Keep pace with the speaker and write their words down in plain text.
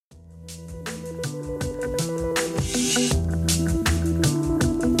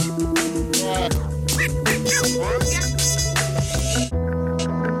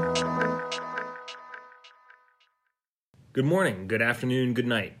Good morning, good afternoon, good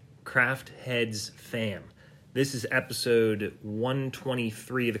night, Craft Heads fam. This is episode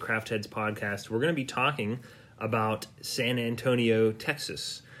 123 of the Craft Heads podcast. We're going to be talking about San Antonio,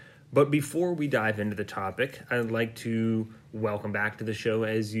 Texas. But before we dive into the topic, I'd like to welcome back to the show,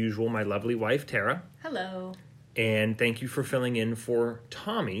 as usual, my lovely wife, Tara. Hello. And thank you for filling in for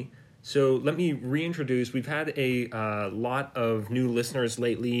Tommy. So let me reintroduce. We've had a lot of new listeners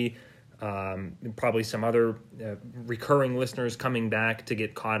lately. Probably some other recurring listeners coming back to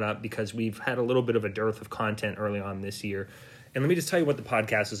get caught up because we've had a little bit of a dearth of content early on this year. And let me just tell you what the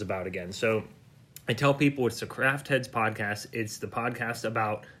podcast is about again. So I tell people it's the Craft Heads podcast. It's the podcast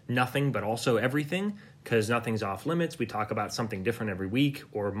about nothing but also everything, because nothing's off limits. We talk about something different every week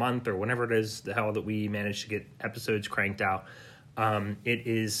or month or whenever it is the hell that we manage to get episodes cranked out. It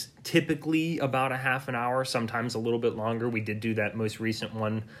is typically about a half an hour, sometimes a little bit longer. We did do that most recent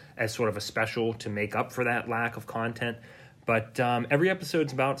one as sort of a special to make up for that lack of content. But every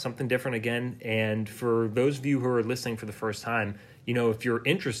episode's about something different again. And for those of you who are listening for the first time, you know, if you're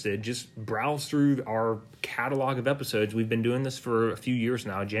interested, just browse through our catalog of episodes. We've been doing this for a few years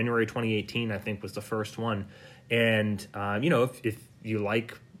now. January 2018, I think, was the first one. And, if you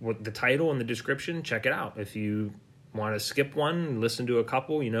like what the title and the description, check it out. If you want to skip one, listen to a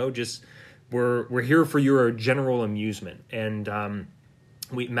couple, we're here for your general amusement. And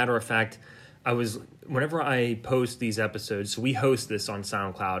matter of fact, whenever I post these episodes, so we host this on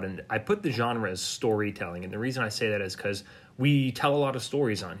SoundCloud, and I put the genre as storytelling. And the reason I say that is because we tell a lot of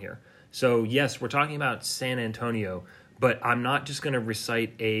stories on here. So yes, we're talking about San Antonio, but I'm not just going to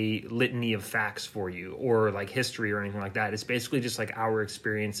recite a litany of facts for you or like history or anything like that. It's basically just like our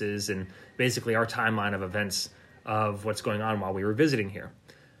experiences and basically our timeline of events of what's going on while we were visiting here.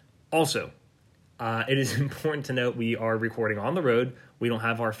 Also, it is important to note we are recording on the road. We don't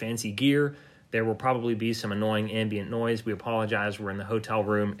have our fancy gear. There will probably be some annoying ambient noise. We apologize. We're in the hotel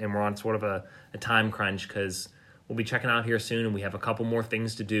room and we're on sort of a time crunch because we'll be checking out here soon and we have a couple more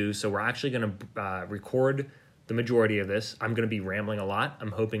things to do. So we're actually going to record the majority of this. I'm going to be rambling a lot.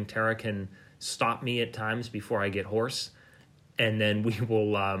 I'm hoping Tara can stop me at times before I get hoarse. And then we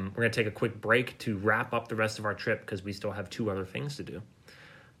will, we're going to take a quick break to wrap up the rest of our trip because we still have two other things to do.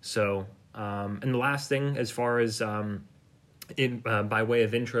 So, and the last thing, as far as by way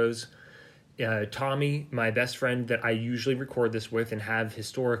of intros, Tommy, my best friend that I usually record this with and have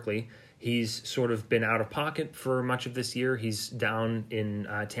historically, he's sort of been out of pocket for much of this year. He's down in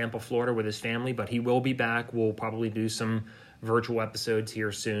Tampa, Florida with his family, but he will be back. We'll probably do some virtual episodes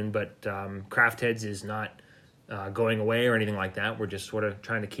here soon, but Craft Heads is not going away or anything like that. We're just sort of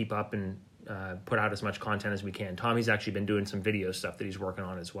trying to keep up and put out as much content as we can. Tommy's actually been doing some video stuff that he's working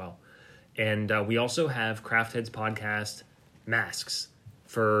on as well. And we also have Craft Heads podcast masks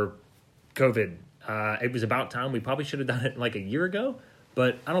for COVID. It was about time. We probably should have done it like a year ago,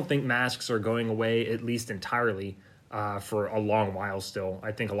 but I don't think masks are going away, at least entirely, for a long while still.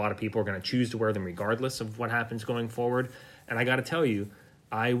 I think a lot of people are going to choose to wear them regardless of what happens going forward. And I got to tell you,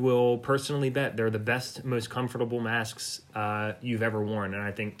 I will personally bet they're the best, most comfortable masks you've ever worn, and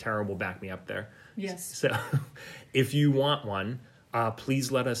I think Tara will back me up there. Yes. So if you want one,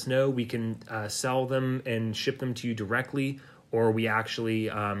 please let us know. We can sell them and ship them to you directly, or we actually,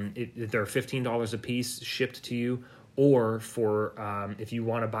 they're $15 a piece shipped to you, or for if you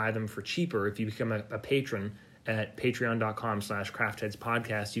want to buy them for cheaper, if you become a patron at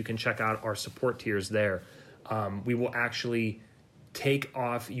patreon.com/craftheadspodcast, you can check out our support tiers there. We will actually take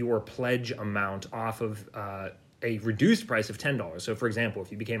off your pledge amount off of a reduced price of $10. So, for example,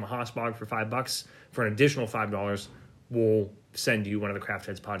 if you became a Hossbog for $5, for an additional $5, we'll send you one of the Craft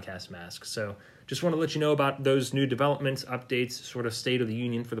Heads podcast masks. So, just want to let you know about those new developments, updates, sort of state of the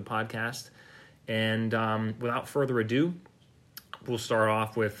union for the podcast. And without further ado, we'll start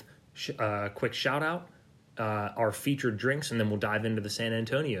off with a quick shout out, our featured drinks, and then we'll dive into the San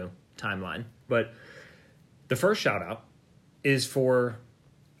Antonio timeline. But the first shout out is for,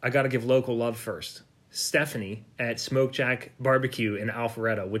 I got to give local love first, Stephanie at Smoke Jack Barbecue in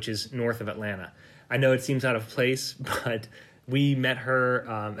Alpharetta, which is north of Atlanta. I know it seems out of place, but we met her,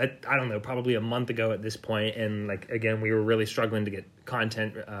 probably a month ago at this point, and again, we were really struggling to get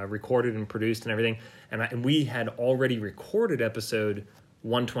content recorded and produced and everything, and we had already recorded episode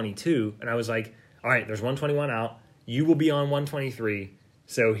 122, and I was like, all right, there's 121 out, you will be on 123,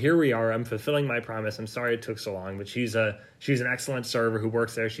 so here we are. I'm fulfilling my promise. I'm sorry it took so long, but she's an excellent server who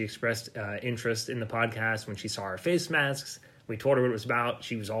works there. She expressed interest in the podcast when she saw our face masks. We told her what it was about.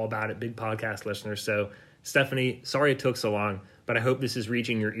 She was all about it. Big podcast listener. So Stephanie, sorry it took so long, but I hope this is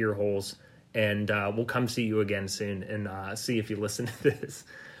reaching your ear holes, and we'll come see you again soon and see if you listen to this.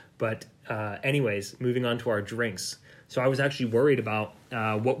 But anyways, moving on to our drinks. So I was actually worried about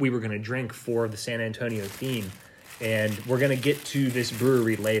what we were going to drink for the San Antonio theme. And we're going to get to this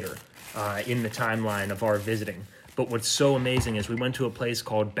brewery later in the timeline of our visiting. But what's so amazing is we went to a place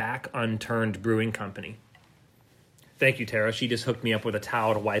called Back Unturned Brewing Company. Thank you, Tara. She just hooked me up with a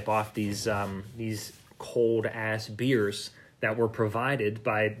towel to wipe off these cold-ass beers that were provided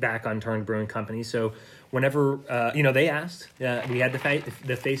by Back Unturned Brewing Company. So whenever, they asked, we had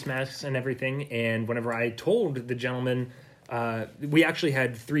the face masks and everything, and whenever I told the gentleman, we actually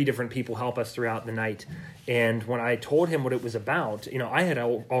had 3 different people help us throughout the night, and when I told him what it was about, I had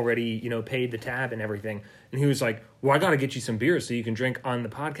already, paid the tab and everything, and he was like, well, I got to get you some beers so you can drink on the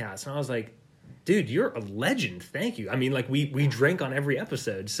podcast, and I was like, dude, you're a legend, thank you. I mean, like, we drink on every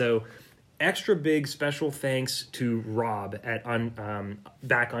episode, so extra big special thanks to Rob at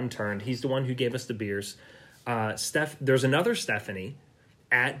Back Unturned. He's the one who gave us the beers. There's another Stephanie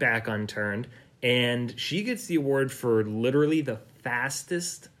at Back Unturned, and she gets the award for literally the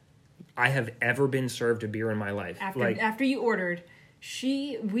fastest I have ever been served a beer in my life. After you ordered,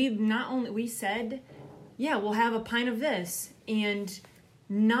 we said, yeah, we'll have a pint of this, and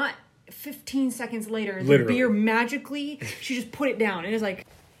not 15 seconds later, the beer magically, she just put it down, and it's like,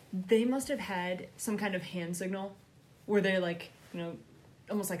 they must have had some kind of hand signal where they're like,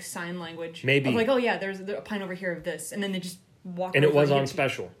 almost like sign language. Maybe. Of like, oh yeah, there's a pint over here of this. And then they just walk and over. And it was on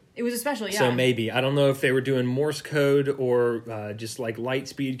special. It was a special, yeah. So maybe. I don't know if they were doing Morse code or just like light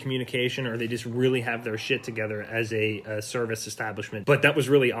speed communication, or they just really have their shit together as a service establishment. But that was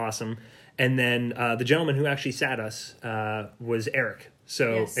really awesome. And then the gentleman who actually sat us was Eric.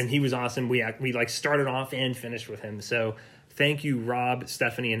 So, yes. And he was awesome. We like started off and finished with him. So thank you, Rob,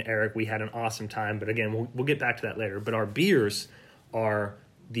 Stephanie, and Eric. We had an awesome time. But again, we'll get back to that later. But our beers are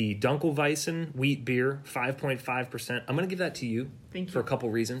the Dunkelweizen wheat beer, 5.5%. I'm going to give that to you. Thank you. For a couple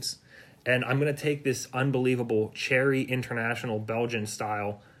reasons. And I'm going to take this unbelievable Cherry International Belgian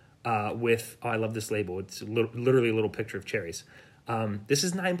style with, I love this label. It's literally a little picture of cherries. This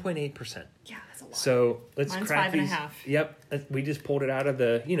is 9.8%. Yeah, that's a lot. So let's Mine's crack 5.5. Yep. We just pulled it out of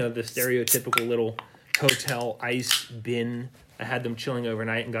the stereotypical little hotel ice bin. I had them chilling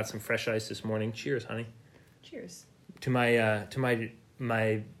overnight and got some fresh ice this morning. Cheers, honey. Cheers. To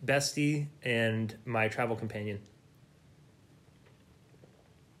my bestie and my travel companion.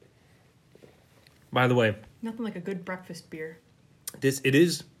 By the way, nothing like a good breakfast beer. It's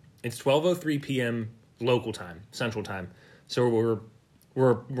 12:03 p.m. local time, Central Time. So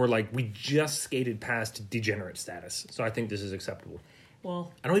we're like, we just skated past degenerate status. So I think this is acceptable.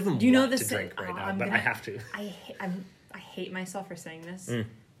 Well, I don't even want to drink right now, but I have to. I hate myself for saying this.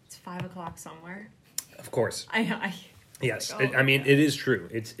 It's 5:00 somewhere. Of course. Yes, like, it is true.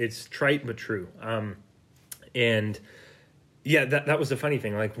 It's trite but true. And yeah, that was the funny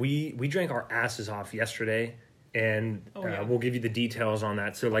thing. Like we drank our asses off yesterday, and we'll give you the details on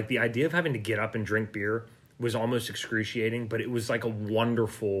that. So like the idea of having to get up and drink beer was almost excruciating, but it was like a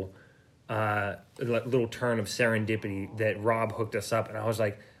wonderful little turn of serendipity that Rob hooked us up, and I was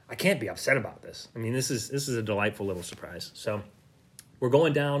like, I can't be upset about this. I mean, this is a delightful little surprise. So we're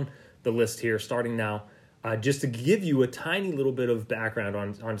going down the list here, starting now. Just to give you a tiny little bit of background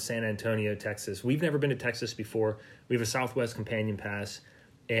on San Antonio, Texas. We've never been to Texas before. We have a Southwest Companion Pass.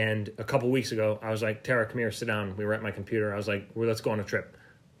 And a couple weeks ago, I was like, Tara, come here, sit down. We were at my computer. I was like, well, let's go on a trip.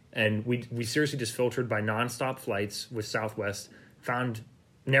 And we seriously just filtered by nonstop flights with Southwest,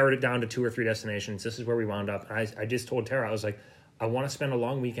 narrowed it down to 2 or 3 destinations. This is where we wound up. And I just told Tara, I was like, I want to spend a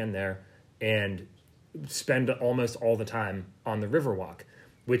long weekend there and spend almost all the time on the Riverwalk,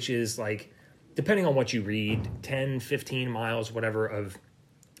 which is like, depending on what you read, 10, 15 miles, whatever, of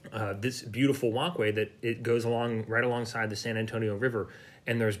this beautiful walkway that it goes right alongside the San Antonio River.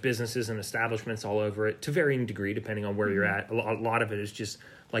 And there's businesses and establishments all over it to varying degree, depending on where you're at. A lot of it is just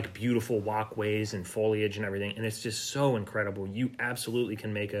like beautiful walkways and foliage and everything. And it's just so incredible. You absolutely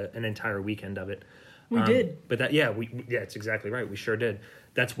can make an entire weekend of it. We did. But it's exactly right. We sure did.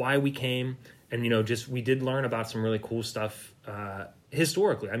 That's why we came. And, we did learn about some really cool stuff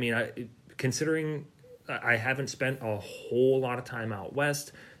historically. I mean, considering I haven't spent a whole lot of time out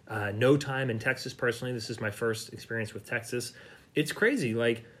west, no time in Texas personally. This is my first experience with Texas. It's crazy.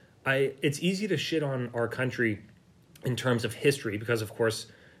 Like, it's easy to shit on our country in terms of history because, of course,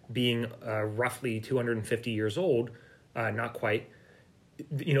 being roughly 250 years old, not quite,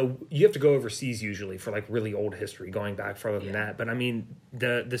 you have to go overseas usually for like really old history, going back further than that. But I mean,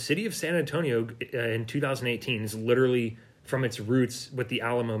 the city of San Antonio in 2018 is literally, from its roots with the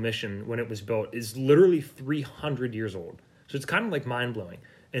Alamo Mission when it was built, is literally 300 years old. So it's kind of like mind-blowing.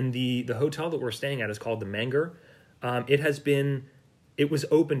 And the hotel that we're staying at is called the Menger. It was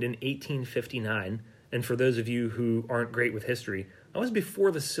opened in 1859, And for those of you who aren't great with history, that was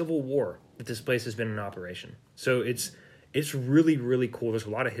before the Civil War that this place has been in operation. So it's really, really cool. There's a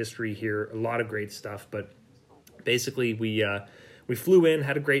lot of history here, a lot of great stuff. But basically, we flew in,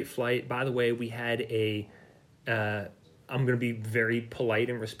 had a great flight. By the way, we had I'm going to be very polite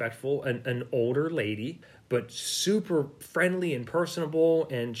and respectful, an older lady, but super friendly and personable.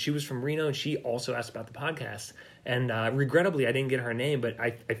 And she was from Reno, and she also asked about the podcast. And regrettably, I didn't get her name, but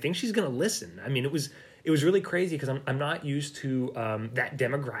I think she's going to listen. I mean, it was really crazy because I'm not used to that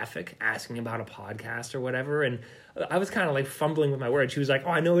demographic asking about a podcast or whatever. And I was kind of like fumbling with my words. She was like, "Oh,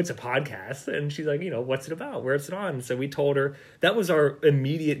 I know it's a podcast." And she's like, "What's it about? Where's it on?" So we told her. That was our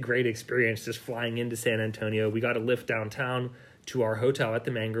immediate great experience just flying into San Antonio. We got a lift downtown to our hotel at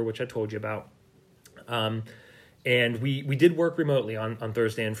the Menger, which I told you about. And we did work remotely on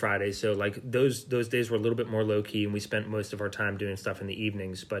Thursday and Friday. So like those days were a little bit more low key, and we spent most of our time doing stuff in the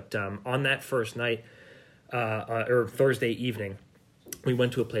evenings. But on that first night, or Thursday evening, we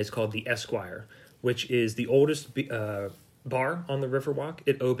went to a place called the Esquire, which is the oldest bar on the Riverwalk.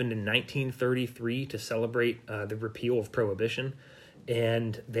 It opened in 1933 to celebrate the repeal of Prohibition,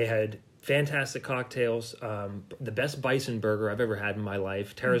 and they had fantastic cocktails, the best bison burger I've ever had in my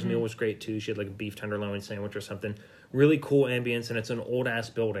life. Tara's meal was great too. She had like a beef tenderloin sandwich or something. Really cool ambience, and it's an old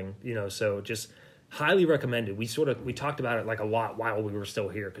ass building, so just highly recommended. We talked about it like a lot while we were still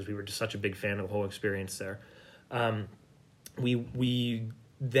here because we were just such a big fan of the whole experience there. We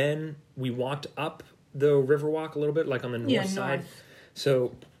walked up the Riverwalk a little bit, like on the north side. North.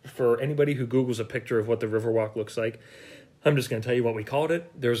 So for anybody who Googles a picture of what the Riverwalk looks like, I'm just going to tell you what we called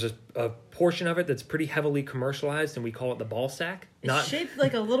it. There's a portion of it that's pretty heavily commercialized, and we call it the ball sack. It's shaped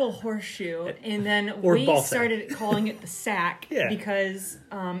like a little horseshoe, and then we started calling it the sack because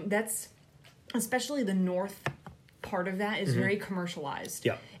that's, especially the north part of that, is very commercialized.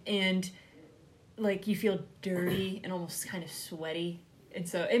 Yeah. And like you feel dirty and almost kind of sweaty. And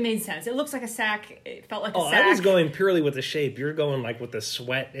so it made sense. It looks like a sack. It felt like a sack. I was going purely with the shape. You're going like with the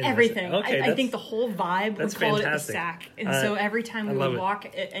sweat. And everything. I think the whole vibe would call it the sack. And so every time we would walk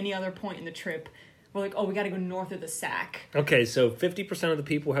at any other point in the trip, we're like, oh, we got to go north of the sack. Okay, so 50% of the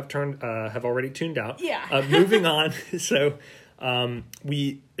people have already tuned out. Yeah. Moving on. So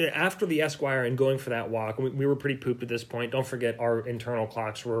we after the Esquire and going for that walk, we were pretty pooped at this point. Don't forget our internal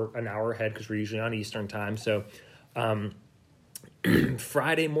clocks were an hour ahead because we're usually on Eastern time. So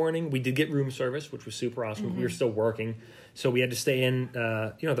Friday morning, we did get room service, which was super awesome. We were still working, so we had to stay in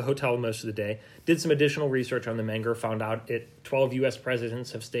the hotel most of the day. Did some additional research on the Menger, found out 12 U.S.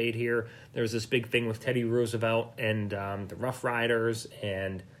 presidents have stayed here. There was this big thing with Teddy Roosevelt and the Rough Riders,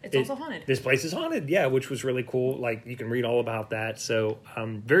 and it's also haunted. This place is haunted, yeah, which was really cool. Like, you can read all about that. So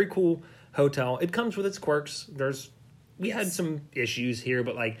very cool hotel. It comes with its quirks. We had some issues here,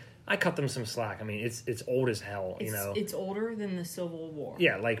 but like, I cut them some slack. I mean, it's old as hell, It's older than the Civil War.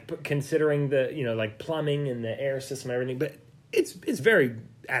 Yeah, like considering the, like plumbing and the air system and everything, but it's very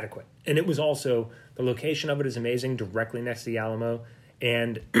adequate. And it was also, the location of it is amazing, directly next to the Alamo,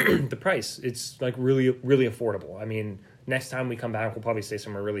 and the price, it's like really, really affordable. I mean, next time we come back, we'll probably stay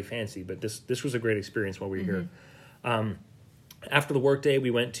somewhere really fancy, but this was a great experience while we were here. After the workday, we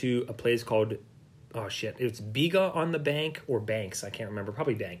went to a place called, it's Biga on the Bank or Banks. I can't remember.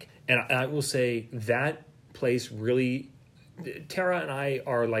 Probably Bank. And I will say that place really, Tara and I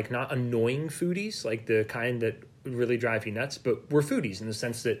are like not annoying foodies, like the kind that really drive you nuts, but we're foodies in the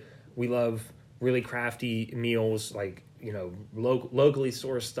sense that we love really crafty meals, like, locally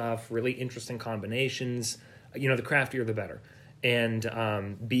sourced stuff, really interesting combinations. The craftier, the better. And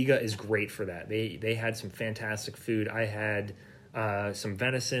Biga is great for that. They had some fantastic food. I had some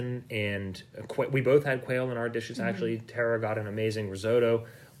venison, and we both had quail in our dishes. Actually, Tara got an amazing risotto.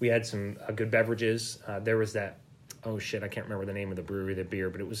 We had some good beverages. There was that, I can't remember the name of the brewery, the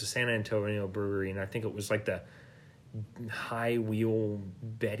beer, but it was a San Antonio brewery, and I think it was like the High Wheel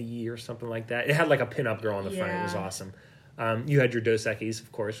Betty or something like that. It had like a pinup girl on the front. It was awesome. You had your Dos Equis,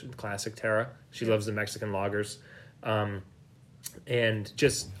 of course, classic Tara. She loves the Mexican lagers. And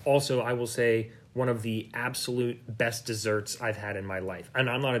just also, I will say, one of the absolute best desserts I've had in my life. And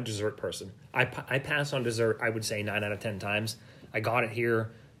I'm not a dessert person. I pass on dessert, I would say 9 out of 10 times. I got it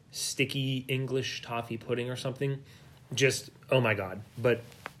here, sticky English toffee pudding or something. Just, oh my God. But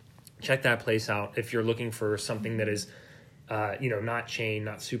check that place out if you're looking for something that is, not chain,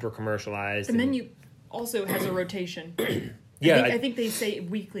 not super commercialized. The menu also has a rotation. I think they say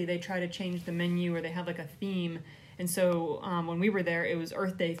weekly they try to change the menu, or they have like a theme. And so when we were there, it was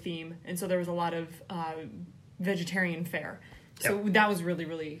Earth Day theme. And so there was a lot of vegetarian fare. So that was really,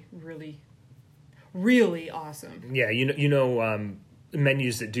 really, really, really awesome. Yeah,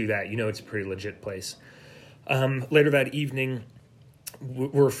 menus that do that, it's a pretty legit place. Later that evening,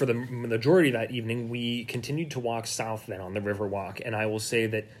 for the majority of that evening, we continued to walk south then on the Riverwalk. And I will say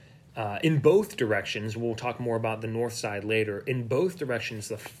that in both directions, we'll talk more about the north side later, in both directions,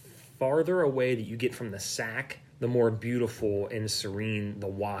 the farther away that you get from the Sac, the more beautiful and serene the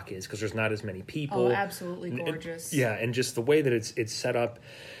walk is, because there's not as many people. Oh, absolutely gorgeous. And just the way that it's set up,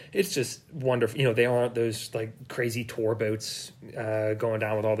 it's just wonderful. They aren't those like crazy tour boats going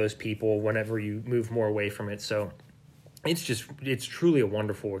down with all those people whenever you move more away from it. So it's truly a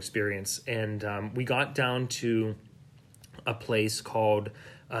wonderful experience. And we got down to a place called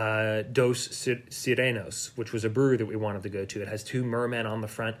Dos Sirenos, which was a brewery that we wanted to go to. It has 2 mermen on the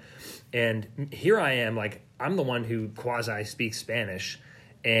front. And here I am, like, I'm the one who quasi speaks Spanish,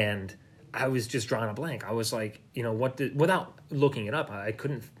 and I was just drawing a blank. I was like, without looking it up, I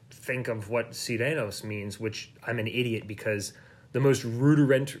couldn't think of what Sirenos means, which I'm an idiot, because the most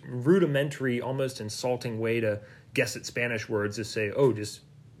rudimentary, almost insulting way to guess at Spanish words is say, oh, just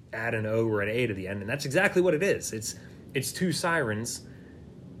add an O or an A to the end. And that's exactly what it is. It's 2 sirens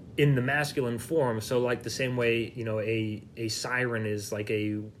in the masculine form. So like the same way, a siren is like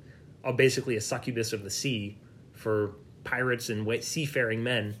basically a succubus of the sea for pirates and seafaring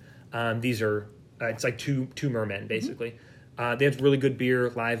men. These are, it's like two mermen, basically. Mm-hmm. They have really good beer,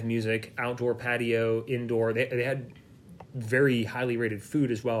 live music, outdoor patio, indoor. They had very highly rated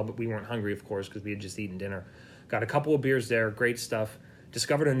food as well, but we weren't hungry, of course, because we had just eaten dinner. Got a couple of beers there, great stuff.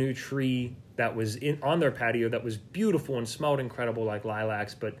 Discovered a new tree that was on their patio that was beautiful and smelled incredible like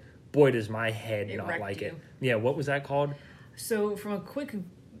lilacs, but boy, does my head not like it. Yeah, what was that called? So from a quick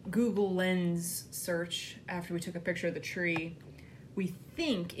Google Lens search after we took a picture of the tree, we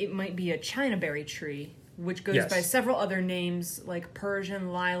think it might be a Chinaberry tree, which goes by several other names like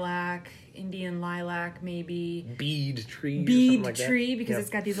Persian lilac, Indian lilac, maybe. Bead tree. Bead like tree, because it's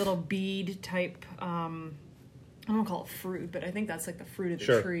got these little bead type, I don't want to call it fruit, but I think that's like the fruit of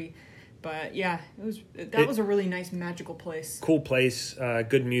the tree. But yeah, that was a really nice, magical place. Cool place,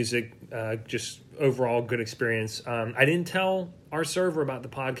 good music, just overall good experience. I didn't tell our server about the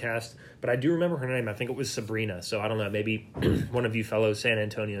podcast, but I do remember her name. I think it was Sabrina. So I don't know, maybe one of you fellow San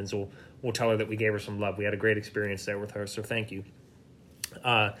Antonians will tell her that we gave her some love. We had a great experience there with her, so thank you.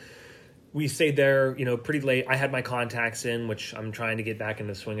 We stayed there, pretty late. I had my contacts in, which I'm trying to get back in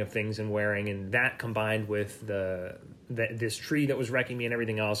the swing of things and wearing, and that combined with this tree that was wrecking me and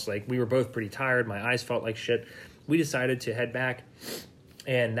everything else, like, we were both pretty tired. My eyes felt like shit. We decided to head back,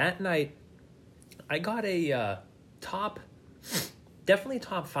 and that night, I got a definitely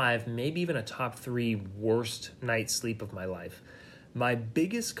top 5, maybe even a top 3 worst night's sleep of my life. My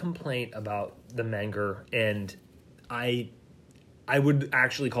biggest complaint about the Menger, and I would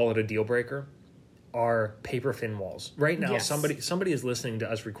actually call it a deal breaker, are paper thin walls. Right now, somebody is listening to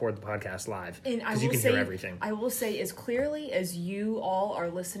us record the podcast live, because you can hear everything. I will say, as clearly as you all are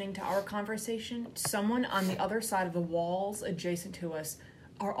listening to our conversation, someone on the other side of the walls adjacent to us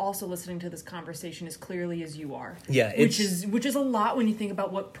are also listening to this conversation as clearly as you are. Yeah, which is a lot when you think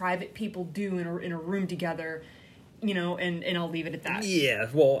about what private people do in a room together. And I'll leave it at that. Yeah,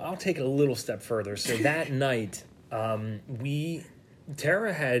 well, I'll take it a little step further. So that night,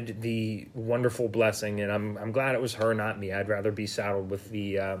 Tara had the wonderful blessing, and I'm glad it was her, not me. I'd rather be saddled with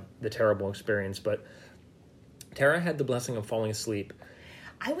the terrible experience. But Tara had the blessing of falling asleep.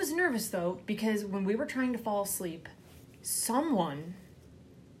 I was nervous, though, because when we were trying to fall asleep, someone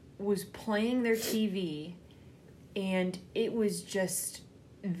was playing their TV, and it was just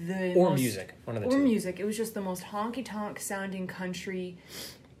music. One of the two. Or music. It was just the most honky-tonk sounding country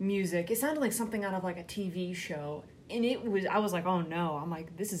music. It sounded like something out of like a TV show. And I was like, oh no. I'm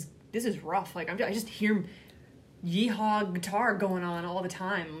like, this is rough. Like, I just hear yeehaw guitar going on all the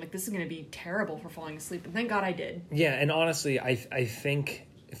time. I'm like, this is going to be terrible for falling asleep. And thank God I did. Yeah, and honestly, I think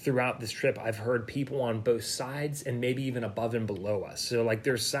throughout this trip, I've heard people on both sides and maybe even above and below us. So, like,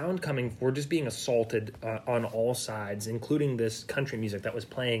 there's sound coming. We're just being assaulted on all sides, including this country music that was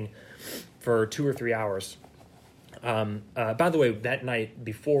playing for 2 or 3 hours. By the way, that night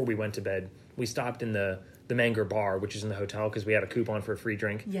before we went to bed, we stopped in the Menger bar, which is in the hotel, because we had a coupon for a free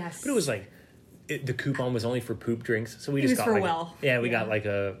drink. Yes. But it was like, the coupon was only for poop drinks, so we just got got like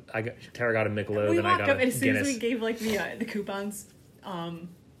Tara got a Michelob, and I got a Guinness. As soon as we gave like the coupons,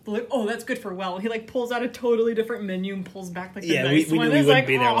 like, oh, that's good for well. He like pulls out a totally different menu and pulls back like the nice we one. knew we wouldn't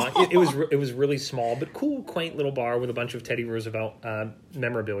be there long. It was really small but cool, quaint little bar with a bunch of Teddy Roosevelt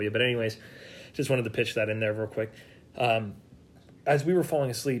memorabilia. But anyways, just wanted to pitch that in there real quick. As we were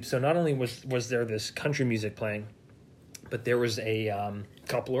falling asleep, so not only was there this country music playing, but there was a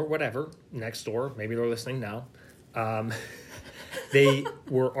couple or whatever next door. Maybe they're listening now. They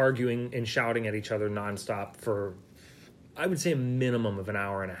were arguing and shouting at each other nonstop for, I would say, a minimum of an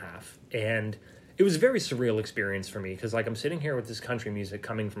hour and a half. And it was a very surreal experience for me because, like, I'm sitting here with this country music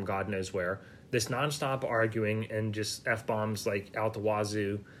coming from God knows where, this nonstop arguing and just F-bombs, like, out the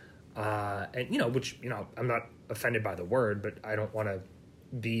wazoo. And, you know, which, you know, I'm not offended by the word, but I don't want to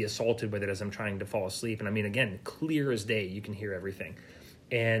be assaulted with it as I'm trying to fall asleep. And I mean, again, clear as day, you can hear everything.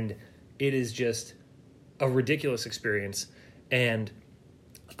 And it is just a ridiculous experience. And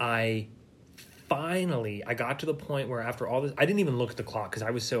I got to the point where after all this, I didn't even look at the clock because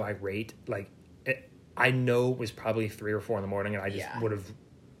I was so irate. Like, I know it was probably 3 or 4 in the morning, and I just would have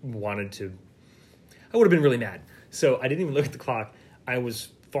been really mad. So I didn't even look at the clock. I was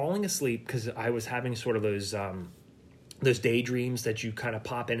falling asleep because I was having sort of those daydreams that you kind of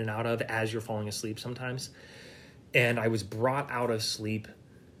pop in and out of as you're falling asleep sometimes. And I was brought out of sleep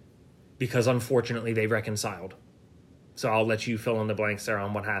because, unfortunately, they reconciled. So I'll let you fill in the blanks there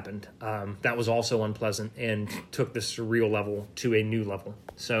on what happened. That was also unpleasant and took the surreal level to a new level.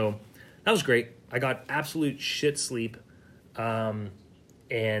 So that was great. I got absolute shit sleep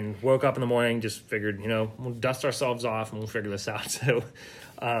and woke up in the morning, just figured, you know, we'll dust ourselves off and we'll figure this out. So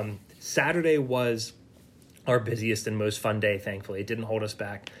Saturday was our busiest and most fun day, thankfully. It didn't hold us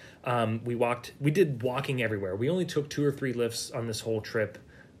back. We did walking everywhere. We only took 2 or 3 lifts on this whole trip.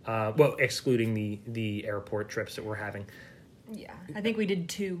 Well, excluding the airport trips that we're having. Yeah, I think we did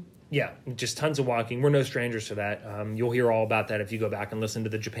 2. Yeah, just tons of walking. We're no strangers to that. You'll hear all about that if you go back and listen to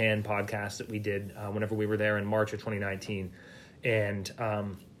the Japan podcast that we did whenever we were there in March of 2019. And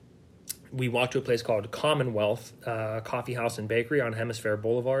we walked to a place called Commonwealth Coffee House and Bakery on Hemisphere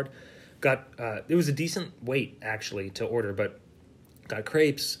Boulevard. It was a decent wait, actually, to order, but got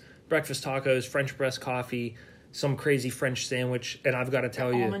crepes, breakfast tacos, French press coffee, some crazy French sandwich, and I've got to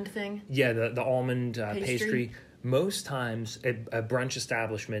tell you... almond thing? Yeah, the almond pastry. Most times, a brunch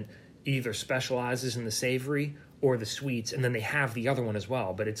establishment either specializes in the savory or the sweets, and then they have the other one as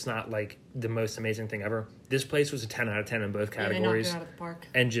well, but it's not, like, the most amazing thing ever. This place was a 10 out of 10 in both categories. They knocked it out of the park.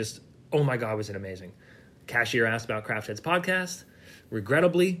 And just, oh my God, was it amazing. Cashier asked about Craft Heads podcast.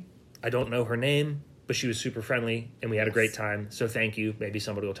 Regrettably, I don't know her name, but she was super friendly, and we had a great time. So thank you. Maybe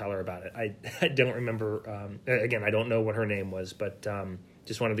somebody will tell her about it. I don't remember. Again, I don't know what her name was, but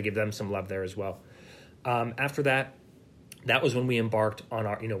just wanted to give them some love there as well. After that was when we embarked on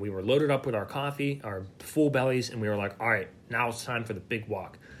our, we were loaded up with our coffee, our full bellies, and we were like, all right, now it's time for the big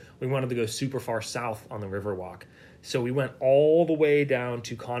walk. We wanted to go super far south on the river walk. So we went all the way down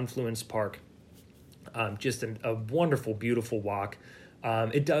to Confluence Park. Just a wonderful, beautiful walk.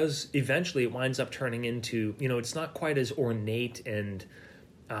 It winds up turning into, it's not quite as ornate and...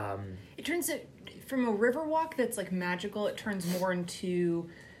 It turns it, from a river walk that's like magical, it turns more into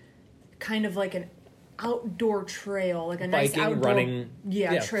kind of like an outdoor trail, like a nice biking, outdoor running,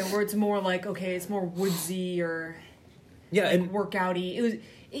 trail where it's more like, okay, it's more woodsy or and workouty.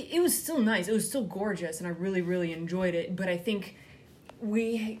 It was still nice. It was still gorgeous, and I really, really enjoyed it. But I think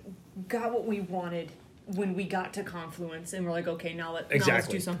we got what we wanted when we got to Confluence, and we're like, okay, now let's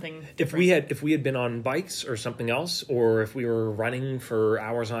do something different. If we had been on bikes or something else, or if we were running for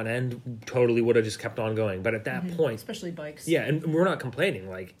hours on end, totally would have just kept on going. But at that point, especially bikes, and we're not complaining.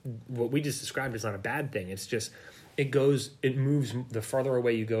 Like, what we just described is not a bad thing. It's just it moves. The farther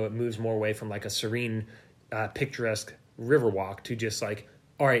away you go, it moves more away from like a serene, picturesque river walk to just like,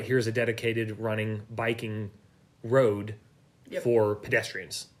 all right, here's a dedicated biking road. Yep. For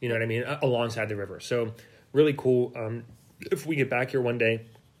pedestrians, you know what I mean, alongside the river. So really cool. If we get back here one day,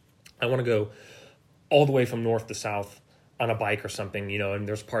 I want to go all the way from north to south on a bike or something, and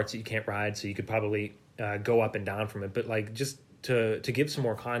there's parts that you can't ride, so you could probably go up and down from it. But like, just to give some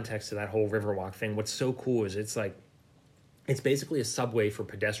more context to that whole Riverwalk thing, what's so cool is it's basically a subway for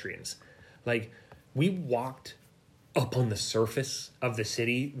pedestrians. Like, we walked up on the surface of the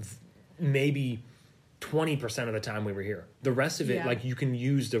city maybe 20% of the time we were here. The rest of it, like, you can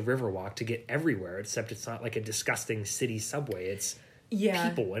use the Riverwalk to get everywhere, except it's not like a disgusting city subway. It's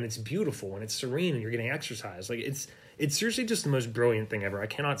people, and it's beautiful, and it's serene, and you're getting exercise. Like, it's seriously just the most brilliant thing ever. I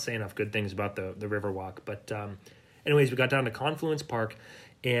cannot say enough good things about the Riverwalk. But anyways, we got down to Confluence Park,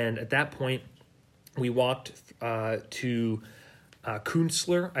 and at that point, we walked to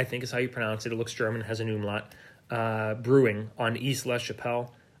Künstler, I think is how you pronounce it. It looks German, has an umlaut, brewing on East Les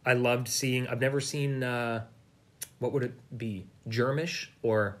Chapelle. I loved I've never seen, what would it be, Germish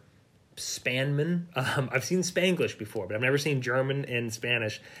or Spanman? I've seen Spanglish before, but I've never seen German and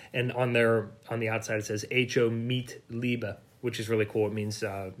Spanish. And on the outside it says Hecho mit Liebe, which is really cool. It means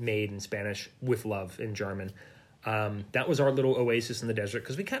made in Spanish, with love in German. That was our little oasis in the desert,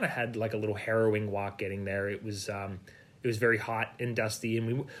 because we kind of had like a little harrowing walk getting there. It was It was very hot and dusty,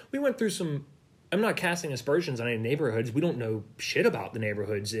 and we went through some. I'm not casting aspersions on any neighborhoods. We don't know shit about the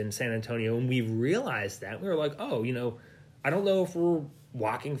neighborhoods in San Antonio, and we realized that. We were like, oh, I don't know if we're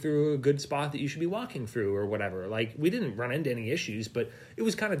walking through a good spot that you should be walking through or whatever. Like, we didn't run into any issues, but it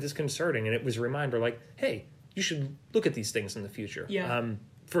was kind of disconcerting, and it was a reminder, like, hey, you should look at these things in the future. Yeah.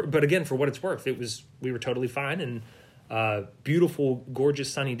 But again, for what it's worth, we were totally fine, and beautiful,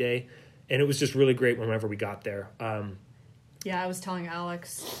 gorgeous, sunny day, and it was just really great whenever we got there. Yeah, I was telling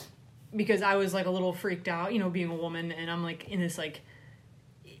Alex, because I was like a little freaked out, being a woman, and I'm like in this like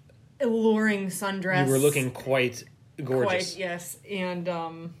alluring sundress. You were looking quite gorgeous. Quite, yes. And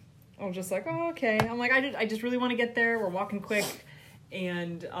I was just like, oh, okay. I'm like, I just really want to get there. We're walking quick.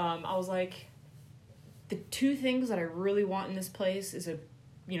 And I was like, the two things that I really want in this place is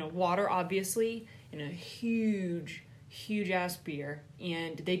water, obviously, and a huge, huge ass beer.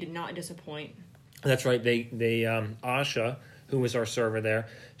 And they did not disappoint. That's right. They Asha, who was our server there,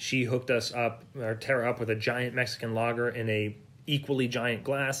 she hooked us up, or Tara up with a giant Mexican lager in a equally giant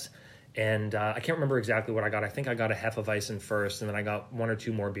glass. And I can't remember exactly what I got. I think I got a Hefeweizen first, and then I got one or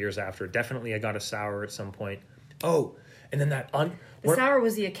two more beers after. Definitely I got a sour at some point. Oh, and then the sour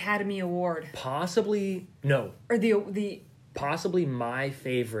was the Academy Award. Possibly, no. Or the Possibly my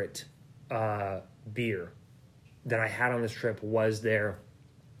favorite beer that I had on this trip was there.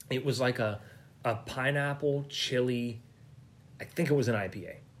 It was like a pineapple chili, I think it was an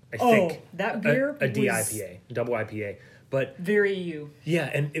IPA. I think that beer a DIPA, double IPA. But very you. Yeah,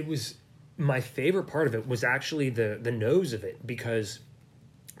 and it was my favorite part of it was actually the nose of it, because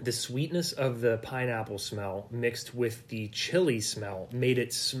the sweetness of the pineapple smell mixed with the chili smell made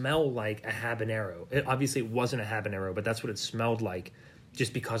it smell like a habanero. Obviously, it wasn't a habanero, but that's what it smelled like,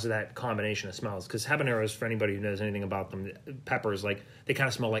 just because of that combination of smells. Because habaneros, for anybody who knows anything about them, peppers, like they kind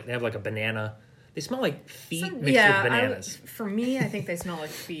of smell like they have like a banana. They smell like feet mixed with bananas. For me, I think they smell like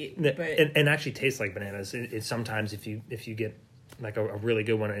feet, but and actually taste like bananas. It sometimes if you get like a really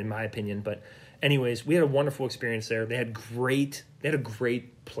good one, in my opinion. But anyways, we had a wonderful experience there. They had a great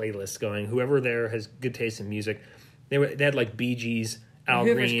playlist going. Whoever there has good taste in music. They had like Bee Gees, Al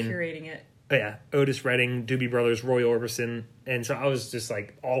Green, curating it. Oh, yeah, Otis Redding, Doobie Brothers, Roy Orbison, and so I was just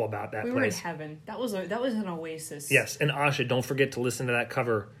like all about that place. We were in heaven. That was an oasis. Yes, and Asha, don't forget to listen to that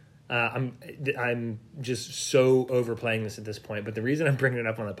cover. I'm just so overplaying this at this point, but the reason I'm bringing it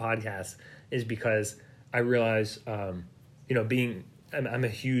up on the podcast is because I realize, I'm a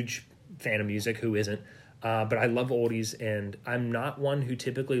huge fan of music. Who isn't? But I love oldies, and I'm not one who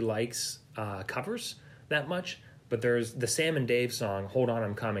typically likes covers that much. But there's the Sam and Dave song, "Hold On,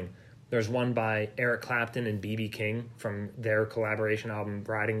 I'm Coming." There's one by Eric Clapton and B.B. King from their collaboration album,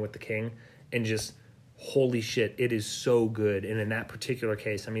 "Riding with the King," and just holy shit, it is so good. And in that particular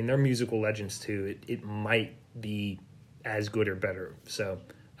case, I mean, they're musical legends too. It might be as good or better. So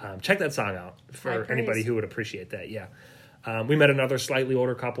check that song out for anybody who would appreciate that. Yeah. We met another slightly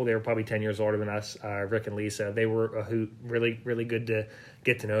older couple. They were probably 10 years older than us, Rick and Lisa. They were a hoot. Really, really good to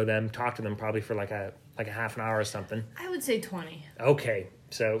get to know them. Talk to them probably for like a half an hour or something. I would say 20. Okay,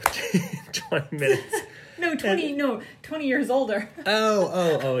 so 20 minutes. No, 20 years older.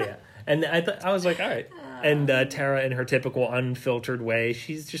 Oh, yeah. And I was like, all right. And Tara, in her typical unfiltered way,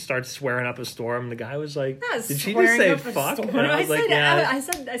 she just starts swearing up a storm. The guy was like, "Did she just say fuck?" And I was like, "Yeah." I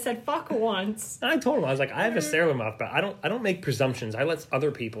said fuck once. And I told him, I was like, "I have a sailor mouth, but I don't make presumptions. I let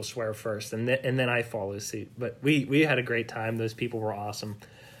other people swear first, and then I follow suit." But we had a great time. Those people were awesome.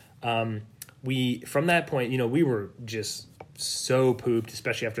 From that point, we were just so pooped,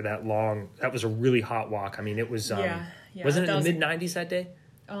 especially after that was a really hot walk. I mean, it was wasn't it in the mid-90s that day?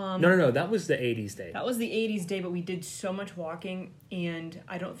 No, that was the 80s day. That was the 80s day, but we did so much walking, and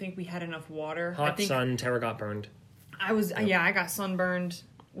I don't think we had enough water. Sun, Tara got burned. I got sunburned,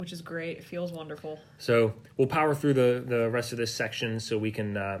 which is great. It feels wonderful. So we'll power through the rest of this section so we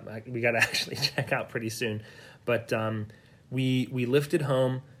can, we got to actually check out pretty soon. But we lifted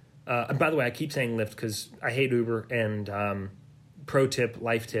home. And by the way, I keep saying Lyft because I hate Uber, and pro tip,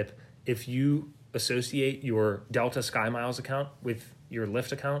 life tip, if you associate your Delta Sky Miles account with your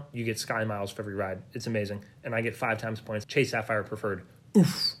Lyft account, you get Sky Miles for every ride. It's amazing. And I get 5 times points. Chase Sapphire preferred.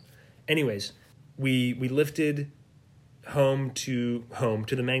 Oof. Anyways, we lifted home to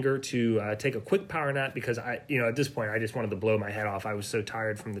the Menger to take a quick power nap because at this point I just wanted to blow my head off. I was so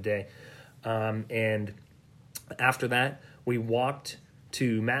tired from the day. And after that, we walked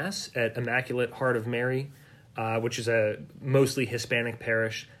to Mass at Immaculate Heart of Mary, which is a mostly Hispanic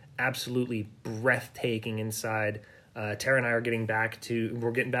parish. Absolutely breathtaking inside. Tara and I are getting back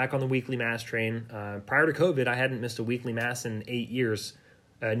on the weekly Mass train. Prior to COVID, I hadn't missed a weekly Mass in 8 years,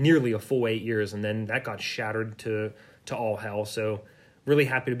 nearly a full 8 years, and then that got shattered to to all hell. So really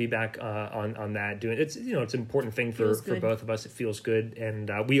happy to be back on that. Doing it's it's an important thing for both of us. It feels good,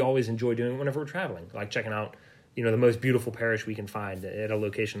 and we always enjoy doing it whenever we're traveling, like checking out the most beautiful parish we can find at a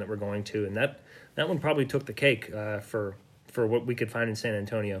location that we're going to, and that one probably took the cake for what we could find in San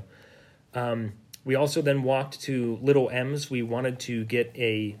Antonio. We also then walked to Little M's. We wanted to get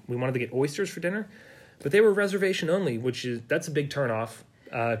oysters for dinner, but they were reservation only, that's a big turnoff.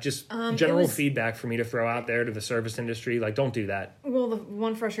 Just general feedback for me to throw out there to the service industry, like, don't do that. Well, the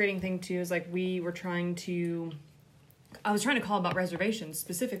one frustrating thing too is like I was trying to call about reservations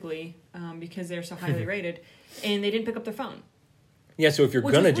specifically because they're so highly rated, and they didn't pick up their phone. Yeah, so if you're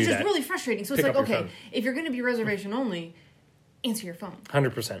going to do that, which is really frustrating. So it's like, okay, if you're going to be reservation only, answer your phone.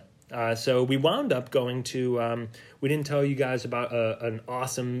 100%. So we wound up going to. We didn't tell you guys about an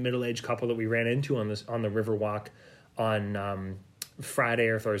awesome middle-aged couple that we ran into on the Riverwalk on Friday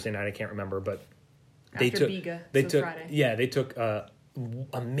or Thursday night. I can't remember, but they took Friday. Yeah, they took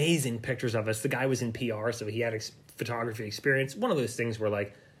amazing pictures of us. The guy was in PR, so he had photography experience. One of those things where,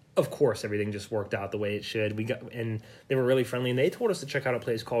 like, of course, everything just worked out the way it should. And they were really friendly, and they told us to check out a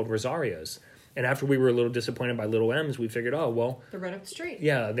place called Rosario's. And after we were a little disappointed by Little M's, we figured, oh, well... They're right up the street.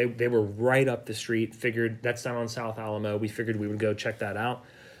 Yeah, they were right up the street. Figured that's down on South Alamo. We figured we would go check that out.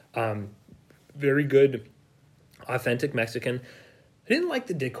 Very good, authentic Mexican. I didn't like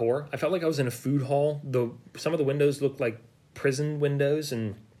the decor. I felt like I was in a food hall. Some of the windows looked like prison windows,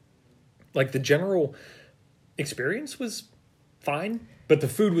 and like the general experience was fine, but the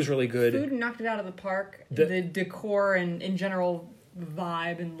food was really good. Food knocked it out of the park. The decor and in general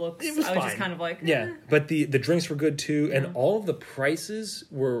vibe and looks, it was fine. Just kind of like, yeah, but the drinks were good too, and all of the prices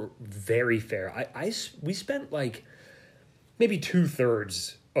were very fair. We spent like maybe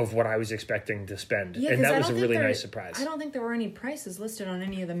 2/3 of what I was expecting to spend, and that was a really nice surprise. I don't think there were any prices listed on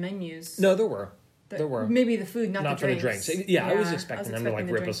any of the menus. No, there were. There were. Maybe the food, not the drinks. For the drinks. Yeah, I was expecting them to like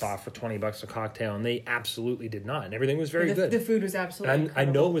rip us off for $20 a cocktail, and they absolutely did not. And everything was very good. The food was absolutely incredible.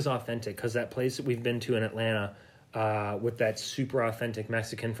 I know it was authentic because that place that we've been to in Atlanta with that super authentic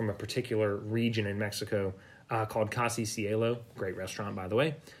Mexican from a particular region in Mexico called Casi Cielo. Great restaurant, by the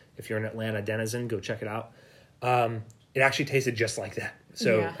way. If you're an Atlanta denizen, go check it out. It actually tasted just like that.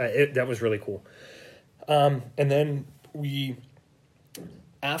 So that was really cool. And then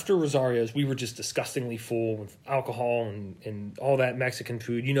after Rosario's, we were just disgustingly full with alcohol and all that Mexican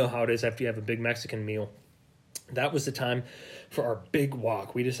food. You know how it is after you have a big Mexican meal. That was the time for our big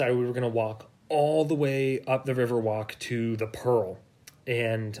walk. We decided we were going to walk all the way up the Riverwalk to the Pearl.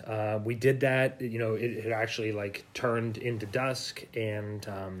 And we did that. It had actually like turned into dusk, and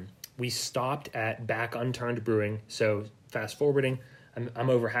we stopped at Back Unturned Brewing. So fast forwarding, I'm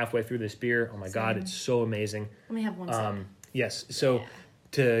over halfway through this beer. Oh my God, it's so amazing. Let me have one sip. Yes. So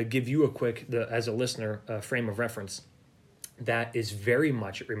to give you a quick, as a listener, frame of reference, that is very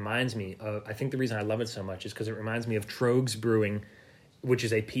much, it reminds me of, I think the reason I love it so much is because it reminds me of Troegs Brewing, which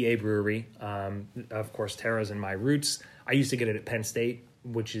is a PA brewery. Of course, Tara's in my roots. I used to get it at Penn State,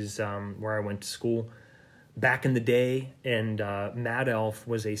 which is where I went to school back in the day. And Mad Elf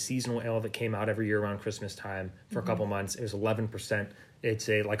was a seasonal ale that came out every year around Christmas time for a couple months. It was 11%. It's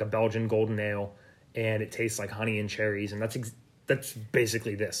like a Belgian golden ale, and it tastes like honey and cherries, and that's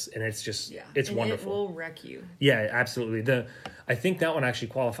basically this, and it's just it's wonderful. It will wreck you. Yeah, absolutely. I think that one actually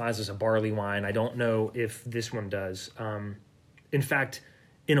qualifies as a barley wine. I don't know if this one does. In fact,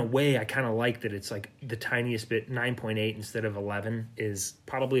 in a way, I kind of like that it's like the tiniest bit. 9.8 instead of 11 is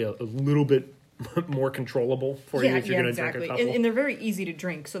probably a little bit more controllable for you if you're going to drink a couple. And they're very easy to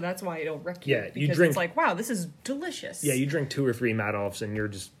drink, so that's why it'll wreck you. Yeah, because it's like, wow, this is delicious. Yeah, you drink 2 or 3 Mad Elves and you're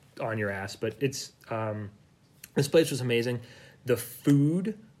just on your ass. But it's this place was amazing. The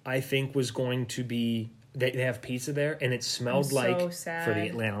food, I think, was going to be... They have pizza there, and it smelled like... So sad. For the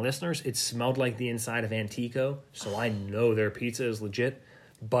Atlanta listeners, it smelled like the inside of Antico, so I know their pizza is legit.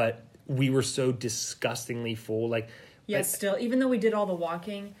 But we were so disgustingly full. Like, still, even though we did all the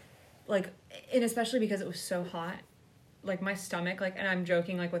walking, like, and especially because it was so hot, like, my stomach, like, and I'm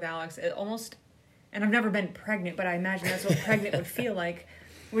joking, like, with Alex, it almost... And I've never been pregnant, but I imagine that's what pregnant would feel like,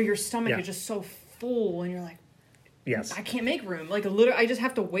 where your stomach is just so full, and you're like, yes, I can't make room. Like, literally, I just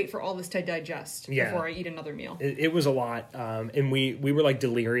have to wait for all this to digest before I eat another meal. It was a lot, and we were like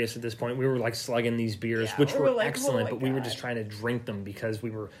delirious at this point. We were like slugging these beers, which were like, excellent, but we were just trying to drink them because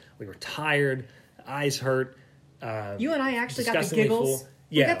we were tired, eyes hurt. You and I actually got the giggles.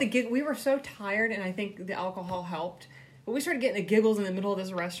 We were so tired, and I think the alcohol helped. But we started getting the giggles in the middle of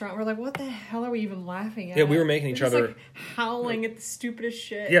this restaurant. We're like, what the hell are we even laughing at? Yeah, we were making each other... like howling at the stupidest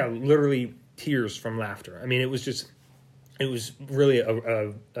shit. Yeah, literally tears from laughter. I mean, it was it was really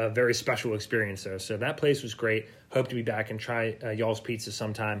a very special experience there. So that place was great. Hope to be back and try y'all's pizza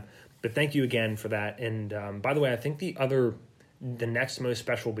sometime. But thank you again for that. And by the way, I think the next most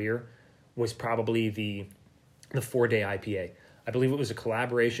special beer was probably the 4-Day IPA. I believe it was a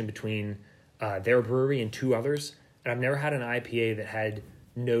collaboration between their brewery and two others. And I've never had an IPA that had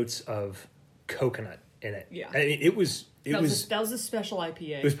notes of coconut in it. Yeah. I mean, that was a special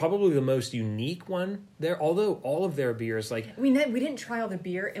IPA. It was probably the most unique one there, although all of their beers, like... We didn't try all the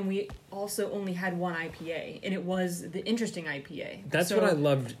beer, and we also only had one IPA, and it was the interesting IPA. That's what I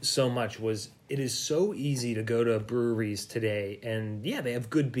loved so much, was it is so easy to go to breweries today, and yeah, they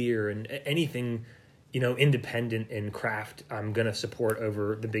have good beer, and anything, independent and craft, I'm going to support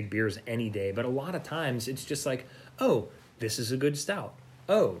over the big beers any day. But a lot of times, it's just like, oh, this is a good stout.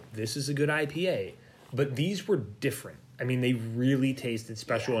 Oh, this is a good IPA. But these were different. I mean, they really tasted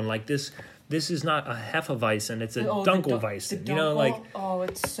special, and like this is not a Hefeweizen, it's a Dunkelweizen. Oh,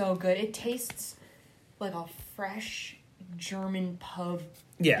 it's so good. It tastes like a fresh German pub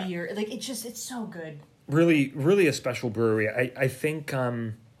beer. Like it's so good. Really, really a special brewery. I think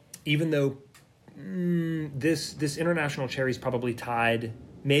even though this International Cherry is probably tied,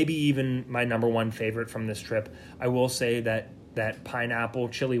 maybe even my number one favorite from this trip, I will say that pineapple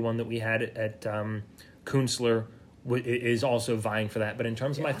chili one that we had at Künstler is also vying for that. But in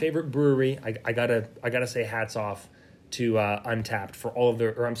terms of my favorite brewery, I gotta say hats off to Untapped for all of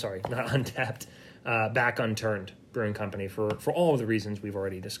their, or I'm sorry, not Untapped, Back Unturned Brewing Company for all of the reasons we've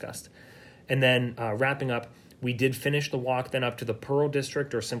already discussed. And then wrapping up, we did finish the walk then up to the Pearl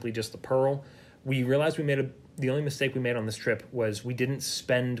District, or simply just the Pearl. We realized the only mistake we made on this trip was we didn't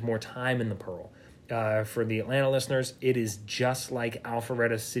spend more time in the Pearl. For the Atlanta listeners, it is just like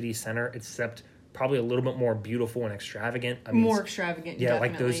Alpharetta City Center, except probably a little bit more beautiful and extravagant. I mean, more extravagant, yeah,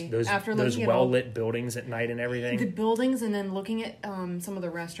 definitely. like those well-lit buildings at night and everything. The buildings, and then looking at some of the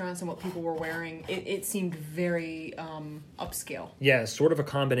restaurants and what people were wearing, it seemed very upscale. Yeah, sort of a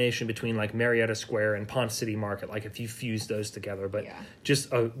combination between like Marietta Square and Ponce City Market, like if you fuse those together. But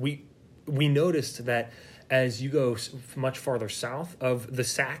just we noticed that as you go much farther south of the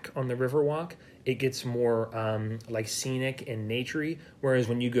Sac on the Riverwalk, it gets more like scenic and naturey, whereas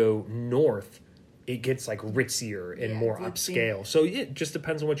when you go north, it gets like ritzier and more upscale. So it just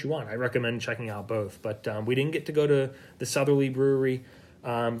depends on what you want. I recommend checking out both. But we didn't get to go to the Southerly Brewery.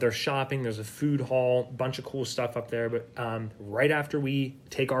 There's shopping. There's a food hall. Bunch of cool stuff up there. But right after we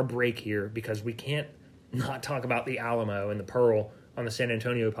take our break here, because we can't not talk about the Alamo and the Pearl on the San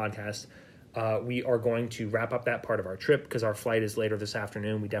Antonio podcast, we are going to wrap up that part of our trip because our flight is later this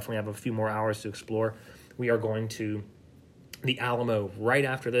afternoon. We definitely have a few more hours to explore. We are going to the Alamo right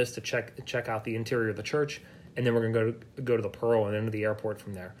after this to check out the interior of the church, and then we're going to go to the Pearl and then to the airport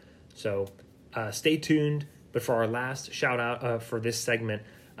from there. So stay tuned. But for our last shout out for this segment,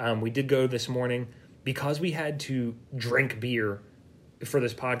 we did go this morning because we had to drink beer for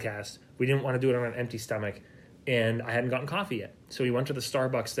this podcast. We didn't want to do it on an empty stomach, and I hadn't gotten coffee yet. So we went to the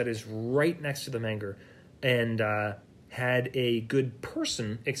Starbucks that is right next to the Menger and had a good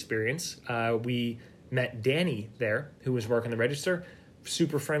person experience. We met Danny there, who was working the register.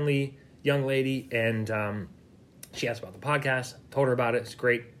 Super friendly young lady, and she asked about the podcast, told her about it. It's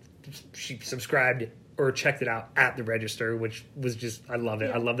great. She subscribed or checked it out at the register, which was just, I love it.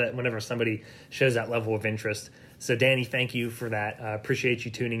 Yeah. I love that whenever somebody shows that level of interest. So Danny, thank you for that. Appreciate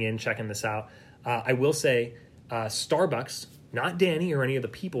you tuning in, checking this out. I will say Starbucks, not Danny or any of the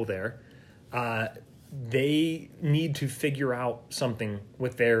people there, they need to figure out something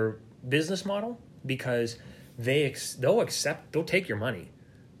with their business model, because they'll take your money.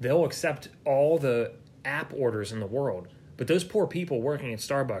 They'll accept all the app orders in the world, but those poor people working at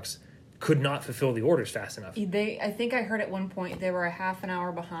Starbucks could not fulfill the orders fast enough. I think I heard at one point they were a half an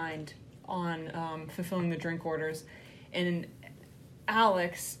hour behind on fulfilling the drink orders, and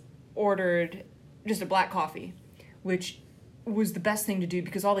Alex ordered just a black coffee, which was the best thing to do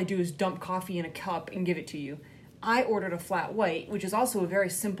because all they do is dump coffee in a cup and give it to you. I ordered a flat white, which is also a very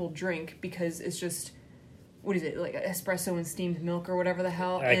simple drink because it's just, what is it, like espresso and steamed milk or whatever the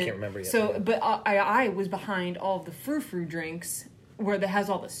hell. I can't remember yet. So, but I was behind all of the frou-frou drinks where that has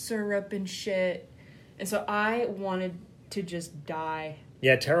all the syrup and shit, and so I wanted to just die.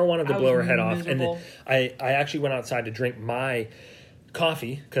 Yeah, Tara wanted to blow her head off, and I actually went outside to drink my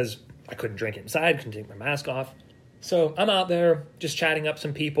coffee because I couldn't drink it inside, couldn't take my mask off. So I'm out there just chatting up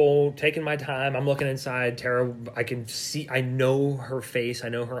some people, taking my time. I'm looking inside. Tara, I know her face, I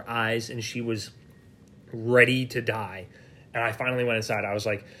know her eyes, and she was ready to die. And I finally went inside. I was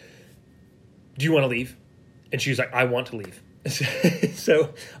like, do you want to leave? And she was like, I want to leave.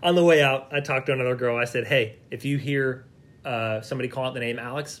 So on the way out, I talked to another girl. I said, hey, if you hear somebody call out the name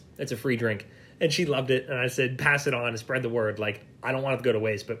Alex. It's a free drink. And she loved it, and I said, pass it on and spread the word. Like, I don't want it to go to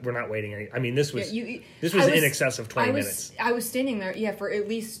waste, but we're not waiting any. I mean, this was in excess of 20 minutes. I was standing there, for at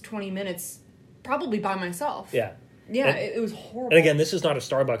least 20 minutes, probably by myself. Yeah. Yeah, it was horrible. And again, this is not a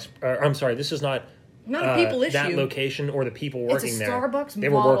Starbucks. I'm sorry, this is not a people issue. That location or the people working there. Starbucks they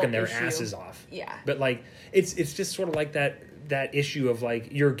were working their issue. asses off. Yeah. But like, it's just sort of like that issue of like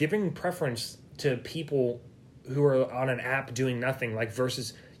you're giving preference to people who are on an app doing nothing, like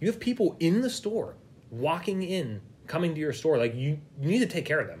versus you have people in the store walking in, coming to your store. Like you need to take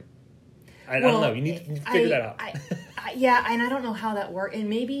care of them. I don't know. You need to figure that out. Yeah, and I don't know how that works. And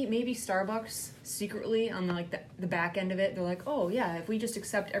maybe Starbucks secretly on the back end of it, they're like, oh yeah, if we just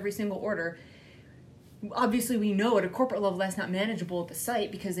accept every single order. Obviously, we know at a corporate level that's not manageable at the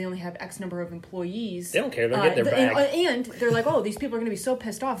site because they only have X number of employees. They don't care. They'll get their bag. And they're like, oh, these people are going to be so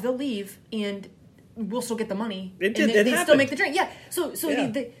pissed off. They'll leave and we'll still get the money. They still make the drink. Yeah. So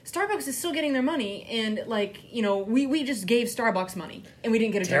the Starbucks is still getting their money, and we just gave Starbucks money and we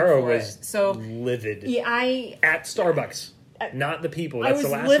didn't get a drink for it. So livid. Yeah, at Starbucks, not the people. That's the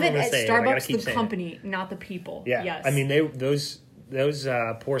last livid one I'm at say. Starbucks, the company, not the people. Yeah. Yes. I mean those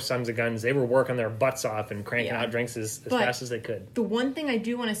poor sons of guns. They were working their butts off and cranking out drinks as fast as they could. The one thing I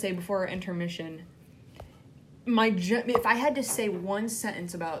do want to say before our intermission. If I had to say one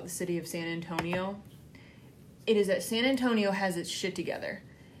sentence about the city of San Antonio, it is that San Antonio has its shit together.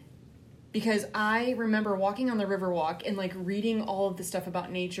 Because I remember walking on the Riverwalk and reading all of the stuff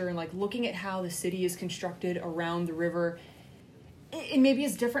about nature and looking at how the city is constructed around the river. And maybe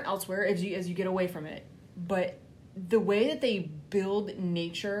it's different elsewhere as you get away from it. But the way that they build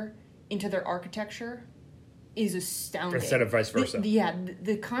nature into their architecture is astounding. Instead of vice versa.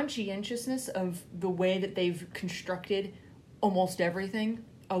 The conscientiousness of the way that they've constructed almost everything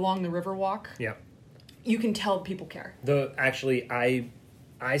along the Riverwalk. Yeah. You can tell people care. Actually,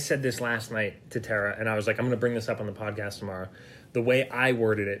 I said this last night to Tara, and I was like, I'm going to bring this up on the podcast tomorrow. The way I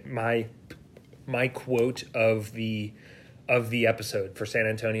worded it, my quote of the episode for San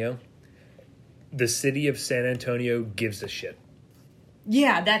Antonio, the city of San Antonio gives a shit.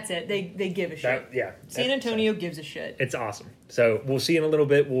 Yeah, that's it. They give a shit. San Antonio gives a shit. It's awesome. So we'll see in a little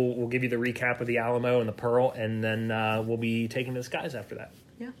bit. We'll give you the recap of the Alamo and the Pearl, and then we'll be taking the skies after that.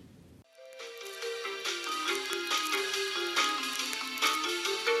 Yeah.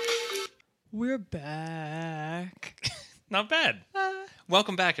 We're back. Not bad.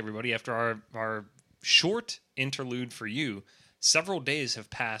 Welcome back, everybody. After our short interlude for you, several days have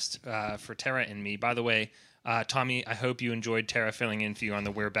passed for Tara and me. By the way, Tommy, I hope you enjoyed Tara filling in for you on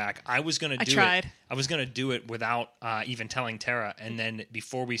the We're Back. I was going to do it. I was going to do it without even telling Tara. And then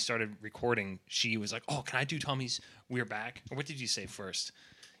before we started recording, she was like, "Oh, can I do Tommy's We're Back?" Or what did you say first?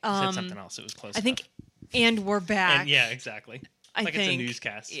 You said something else. It was close. I think, and we're back. And yeah, exactly. It's a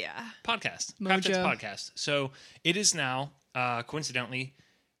newscast. Yeah. Podcast. Mojo. Craft Podcast. So it is now, coincidentally,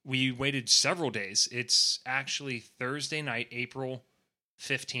 we waited several days. It's actually Thursday night, April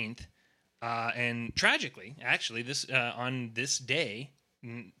 15th. And tragically, actually, this on this day,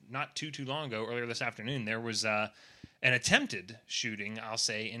 not too long ago, earlier this afternoon, there was an attempted shooting, I'll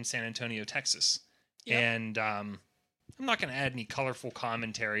say, in San Antonio, Texas. Yep. And I'm not going to add any colorful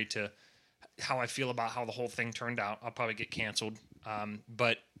commentary to how I feel about how the whole thing turned out. I'll probably get canceled.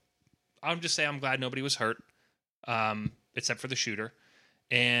 But I'll just say I'm glad nobody was hurt, except for the shooter.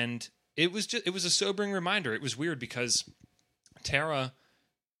 And it was a sobering reminder. It was weird because Tara...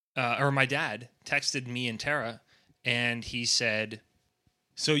 or my dad texted me and Tara, and he said,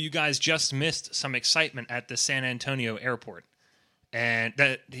 "So you guys just missed some excitement at the San Antonio airport," and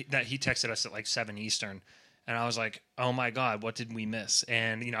that he texted us at 7 Eastern, and I was like, "Oh my God, what did we miss?"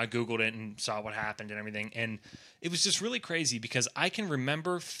 And I googled it and saw what happened and everything, and it was just really crazy because I can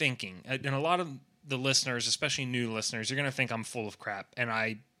remember thinking, and a lot of the listeners, especially new listeners, you're gonna think I'm full of crap,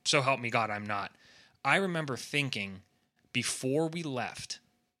 and so help me God, I'm not. I remember thinking before we left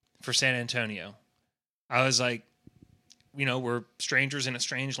for San Antonio, I was like, we're strangers in a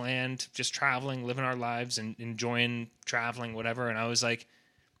strange land, just traveling, living our lives and enjoying traveling, whatever. And I was like,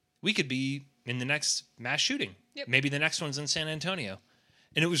 we could be in the next mass shooting. Yep. Maybe the next one's in San Antonio.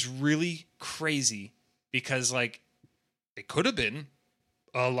 And it was really crazy because it could have been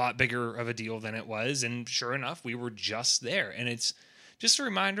a lot bigger of a deal than it was. And sure enough, we were just there. And it's just a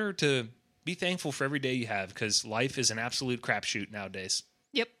reminder to be thankful for every day you have because life is an absolute crapshoot nowadays.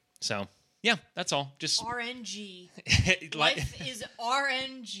 Yep. So, yeah, that's all. Just RNG. Life is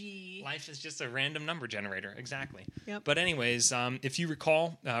RNG. Life is just a random number generator. Exactly. Yep. But anyways, if you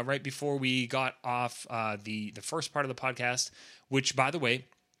recall, right before we got off the first part of the podcast, which, by the way,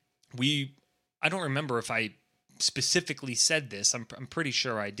 I don't remember if I specifically said this. I'm pretty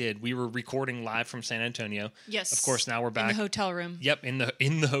sure I did. We were recording live from San Antonio. Yes. Of course, now we're back in the hotel room. Yep, in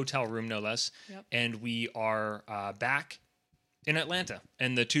the hotel room, no less. Yep. And we are back in Atlanta.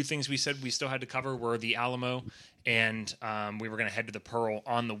 And the two things we said we still had to cover were the Alamo, and we were going to head to the Pearl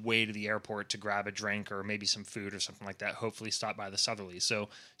on the way to the airport to grab a drink or maybe some food or something like that. Hopefully, stop by the Southerly. So,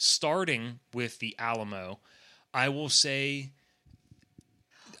 starting with the Alamo, I will say.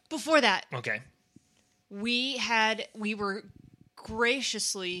 Before that, okay. we were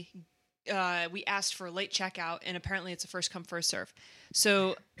graciously, we asked for a late checkout, and apparently it's a first come, first serve.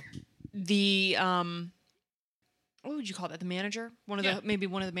 So the, what would you call that? The manager? Maybe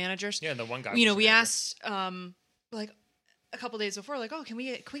one of the managers. Yeah, the one guy. We asked, like a couple days before, like, oh, can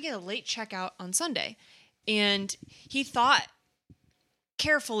we get a late checkout on Sunday? And he thought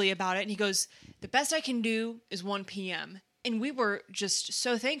carefully about it, and he goes, the best I can do is 1 p.m. And we were just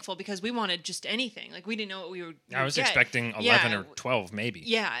so thankful because we wanted just anything. Like, we didn't know what we would I was get. expecting 11 or 12, maybe.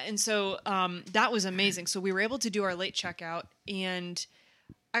 Yeah, and so that was amazing. So we were able to do our late checkout, and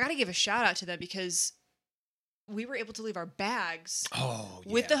I got to give a shout out to them because we were able to leave our bags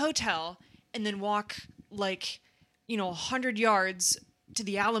with the hotel and then walk 100 yards to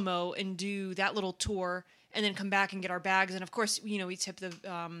the Alamo and do that little tour and then come back and get our bags. And of course, we tip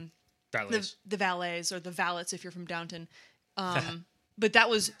the valets or the valets if you're from Downton. But that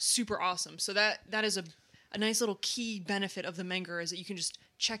was super awesome. So that is a nice little key benefit of the Menger is that you can just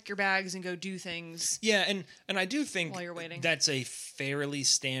check your bags and go do things. Yeah, and I do think while you're waiting. That's a fairly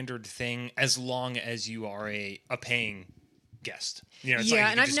standard thing as long as you are a paying guest. It's like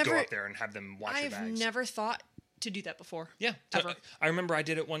you can just go up there and have them watch your bags. I've never thought to do that before. Yeah. Ever. I remember I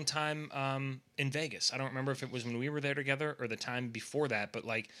did it one time in Vegas. I don't remember if it was when we were there together or the time before that, but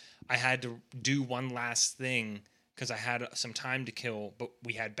I had to do one last thing because I had some time to kill, but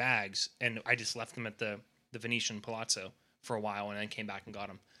we had bags, and I just left them at the Venetian Palazzo for a while and then came back and got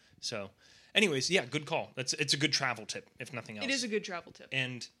them. So anyways, yeah, good call. It's a good travel tip, if nothing else. It is a good travel tip.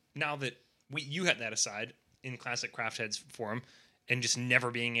 And now that you had that aside in Classic Craft Heads forum and just never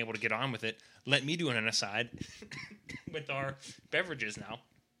being able to get on with it, let me do an aside with our beverages now.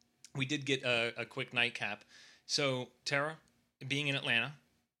 We did get a quick nightcap. So, Tara, being in Atlanta.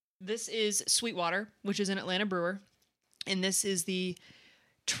 This is Sweetwater, which is an Atlanta brewer. And this is the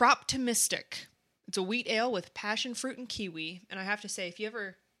Troptimistic. It's a wheat ale with passion fruit and kiwi. And I have to say, if you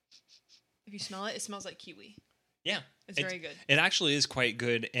smell it, it smells like kiwi. Yeah. It's very good. It actually is quite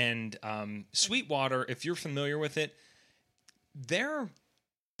good. And Sweetwater, if you're familiar with it, they're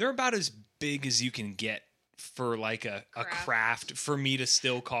about as big as you can get for a craft for me to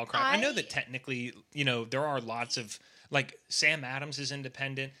still call craft. I know that technically, there are lots of Sam Adams is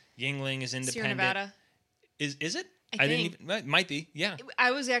independent, Yuengling is independent. Sierra Nevada. Is it? I didn't even. It might be. Yeah.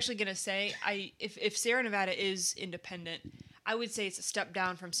 I was actually gonna say if Sierra Nevada is independent, I would say it's a step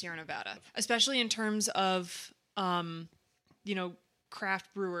down from Sierra Nevada, especially in terms of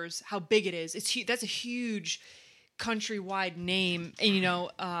craft brewers, how big it is. That's a huge countrywide name, and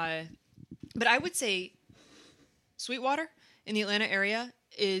but I would say Sweetwater in the Atlanta area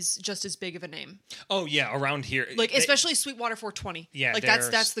is just as big of a name. Oh yeah, around here, especially Sweetwater 420. Yeah,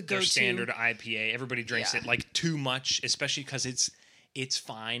 that's the go-to standard IPA. Everybody drinks it too much, especially because it's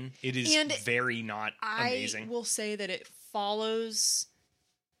fine. It is very not amazing. I will say that it follows.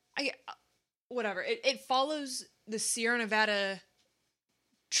 It follows the Sierra Nevada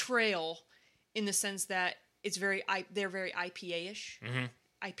trail in the sense that it's they're very IPA-ish. Mm-hmm.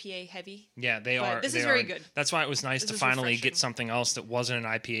 IPA heavy. Yeah, they are. This is very good. That's why it was nice to finally get something else that wasn't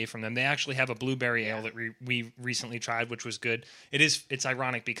an IPA from them. They actually have a blueberry ale that we recently tried, which was good. It's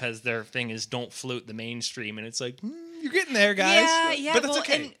ironic because their thing is don't float the mainstream, and it's like you're getting there, guys. Yeah, but that's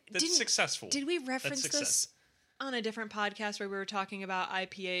okay. That's successful. Did we reference this on a different podcast where we were talking about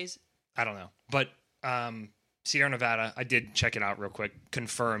IPAs? I don't know, but Sierra Nevada, I did check it out real quick.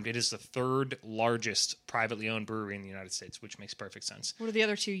 Confirmed, it is the third largest privately owned brewery in the United States, which makes perfect sense. What are the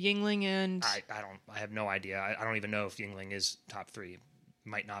other two? Yuengling and I have no idea. I don't even know if Yuengling is top three.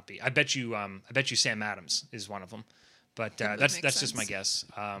 Might not be. I bet you Sam Adams is one of them. But that's just my guess.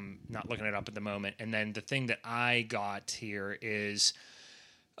 Not looking it up at the moment. And then the thing that I got here is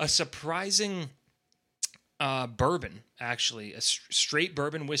a surprising bourbon, actually, a straight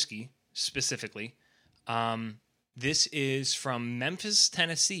bourbon whiskey specifically. This is from Memphis,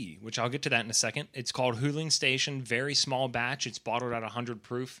 Tennessee, which I'll get to that in a second. It's called Hooling Station, very small batch. It's bottled at 100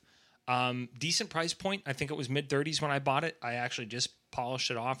 proof. Decent price point. I think it was mid-30s when I bought it. I actually just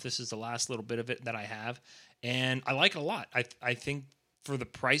polished it off. This is the last little bit of it that I have, and I like it a lot. I think for the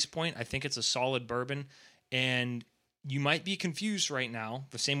price point, I think it's a solid bourbon, and you might be confused right now,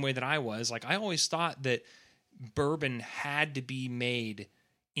 the same way that I was. I always thought that bourbon had to be made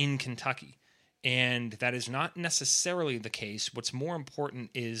in Kentucky. And that is not necessarily the case. What's more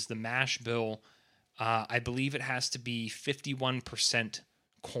important is the mash bill. I believe it has to be 51%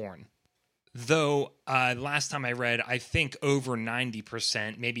 corn. Though, last time I read, I think over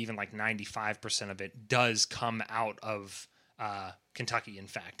 90%, maybe even like 95% of it does come out of Kentucky, in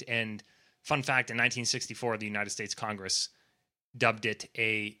fact. And fun fact, in 1964, the United States Congress dubbed it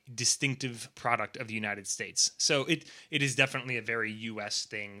a distinctive product of the United States. So it is definitely a very U.S.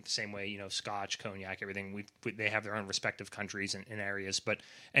 thing, the same way, Scotch, cognac, everything. They have their own respective countries and areas. But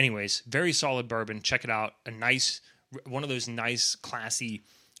anyways, very solid bourbon. Check it out. One of those nice, classy,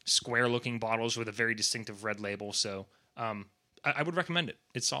 square-looking bottles with a very distinctive red label. So I would recommend it.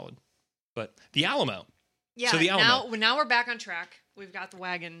 It's solid. But the Alamo. Yeah, so the Alamo. Now we're back on track. We've got the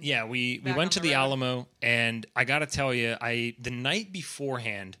wagon. Yeah, we went to the Alamo, and I got to tell you, the night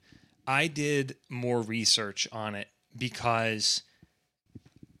beforehand, I did more research on it because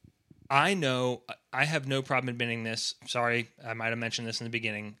I have no problem admitting this. Sorry, I might have mentioned this in the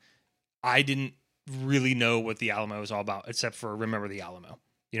beginning. I didn't really know what the Alamo was all about, except for Remember the Alamo.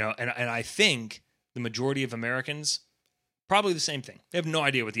 And I think the majority of Americans probably the same thing. They have no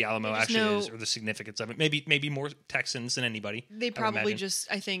idea what the Alamo actually is or the significance of it. Maybe more Texans than anybody. They probably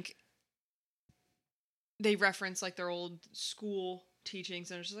I think, they reference like their old school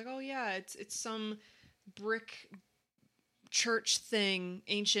teachings and it's just like, oh yeah, it's some brick church thing,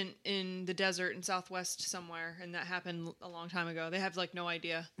 ancient in the desert in Southwest somewhere, and that happened a long time ago. They have like no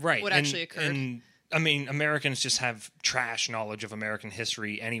idea what actually occurred. And I mean, Americans just have trash knowledge of American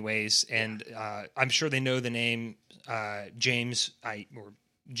history anyways, and I'm sure they know the name Jim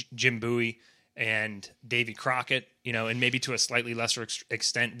Bowie and Davy Crockett, and maybe to a slightly lesser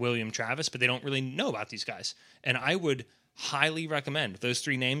extent William Travis, but they don't really know about these guys. And I would highly recommend those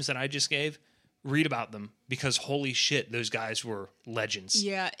three names that I just gave, read about them, because holy shit, those guys were legends.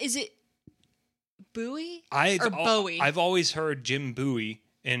 Yeah. Is it Bowie or Bowie? I've always heard Jim Bowie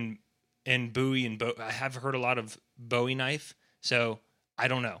and Bowie and I have heard a lot of Bowie knife, so I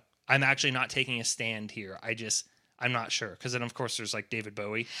don't know. I'm actually not taking a stand here. I'm not sure, because then of course there's like David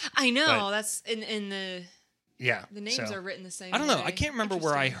Bowie. I know, that's in the the names are written the same. I don't know. way. I can't remember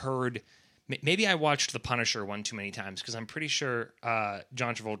where I heard. Maybe I watched The Punisher one too many times, because I'm pretty sure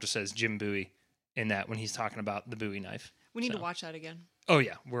John Travolta says Jim Bowie in that when he's talking about the Bowie knife. We need to watch that again. Oh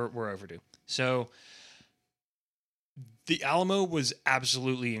yeah, we're overdue. So the Alamo was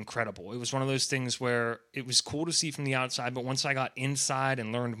absolutely incredible. It was one of those things where it was cool to see from the outside, but once I got inside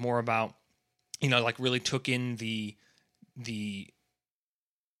and learned more about, like really took in the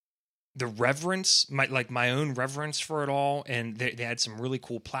reverence, my own reverence for it all, and they had some really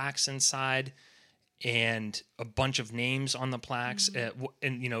cool plaques inside and a bunch of names on the plaques,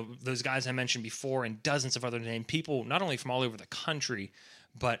 and those guys I mentioned before, and dozens of other named people, not only from all over the country,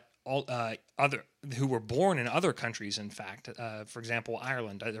 but all other who were born in other countries. In fact, for example,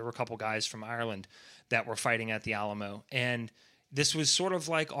 Ireland. There were a couple guys from Ireland that were fighting at the Alamo, and this was sort of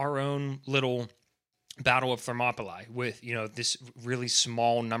like our own little Battle of Thermopylae, with this really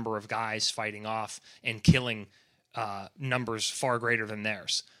small number of guys fighting off and killing numbers far greater than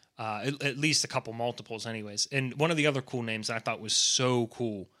theirs. At least a couple multiples, anyways. And one of the other cool names that I thought was so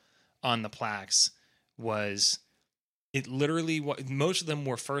cool on the plaques was, it literally, most of them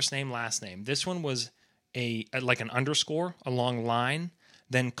were first name, last name. This one was like an underscore, a long line,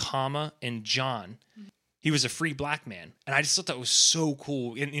 then comma, and John. He was a free black man. And I just thought that was so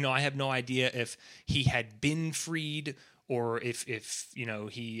cool. And, I have no idea if he had been freed or if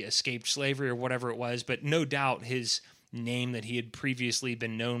he escaped slavery or whatever it was. But no doubt his name that he had previously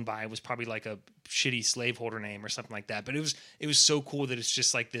been known by was probably like a shitty slaveholder name or something like that. But it was so cool that it's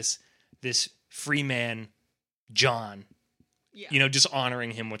just like this free man, John, just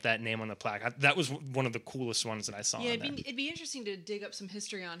honoring him with that name on the plaque. That was one of the coolest ones that I saw. Yeah, it'd be interesting to dig up some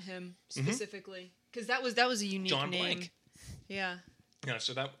history on him specifically, because that was a unique John name. Blank. Yeah. Yeah,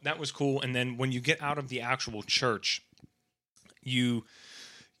 so that was cool. And then when you get out of the actual church, you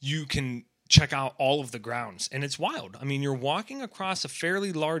can check out all of the grounds, and it's wild. I mean, you're walking across a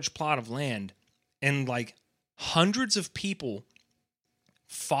fairly large plot of land, and like hundreds of people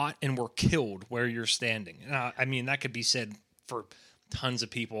fought and were killed where you're standing. I mean, that could be said for tons of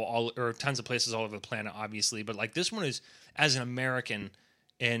people tons of places all over the planet, obviously. But like this one is, as an American,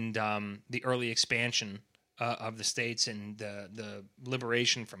 and the early expansion of the states and the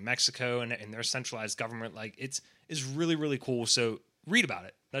liberation from Mexico and their centralized government, like is really, really cool. So read about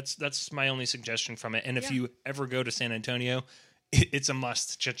it. That's my only suggestion from it. And if you ever go to San Antonio, it's a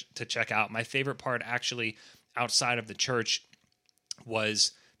must to check out. My favorite part, actually, outside of the church,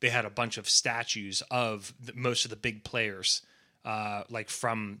 was they had a bunch of statues of most of the big players, like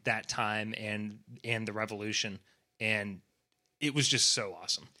from that time and the Revolution, and it was just so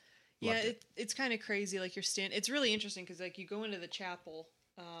awesome. Yeah, it's kind of crazy. Like it's really interesting because like you go into the chapel,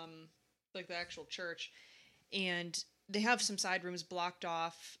 like the actual church, and they have some side rooms blocked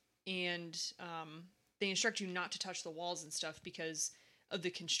off, and they instruct you not to touch the walls and stuff because of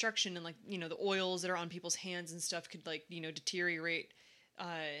the construction and like the oils that are on people's hands and stuff could like deteriorate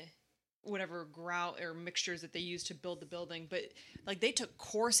whatever grout or mixtures that they use to build the building. But like they took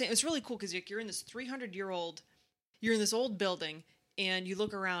core sand. It's really cool because like, you're in this 300-year-old, you're in this old building. And you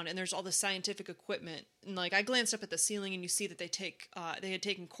look around, and there's all the scientific equipment. And like I glanced up at the ceiling, and you see that they had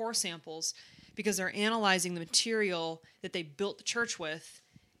taken core samples because they're analyzing the material that they built the church with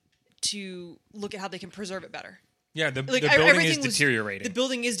to look at how they can preserve it better. Yeah, the building is deteriorating. The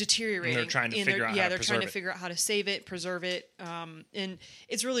building is deteriorating. And they're trying to figure out how to preserve it. Yeah, they're trying to figure out how to save it, preserve it. And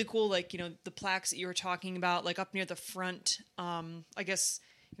it's really cool, like, the plaques that you were talking about, like up near the front, I guess,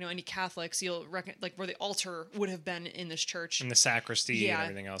 any Catholics, you'll reckon, like where the altar would have been in this church. And the sacristy and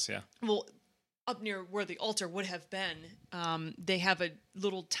everything else, yeah. Well, up near where the altar would have been, they have a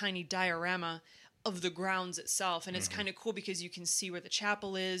little tiny diorama of the grounds itself. And it's kind of cool because you can see where the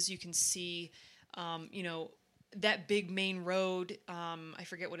chapel is. You can see, that big main road. I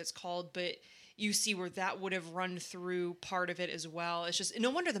forget what it's called, but you see where that would have run through part of it as well. It's just,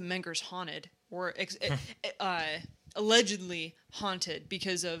 no wonder the Menger's haunted or allegedly haunted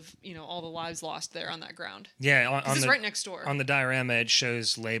because of all the lives lost there on that ground. Yeah, it's right next door. On the diorama, it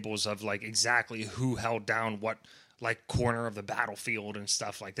shows labels of like exactly who held down what like corner of the battlefield and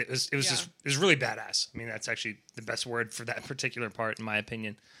stuff like that. It was really badass. I mean, that's actually the best word for that particular part, in my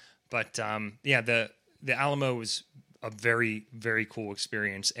opinion. But the Alamo was a very, very cool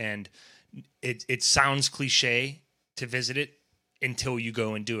experience, and it sounds cliche to visit it until you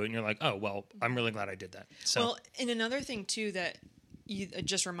go and do it, and you're like, oh, well, I'm really glad I did that. So. Well, and another thing, too, that you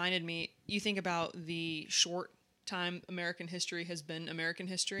just reminded me, you think about the short time American history has been American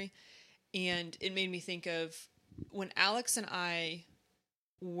history, and it made me think of when Alex and I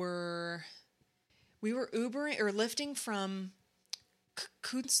were Ubering or lifting from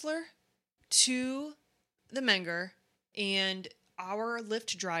Kunstler to the Menger, and our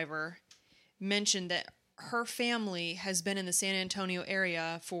Lyft driver mentioned that her family has been in the San Antonio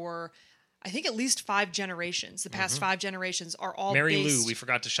area for, I think, at least 5 generations. The past 5 generations are all Mary Lou, we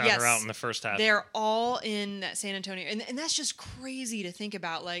forgot to shout her out in the first half. They're all in that San Antonio. And that's just crazy to think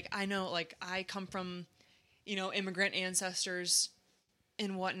about. Like, I know, like, I come from, immigrant ancestors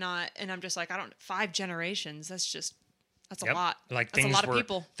and whatnot, and I'm just like, 5 generations, that's a lot. Like, that's a lot of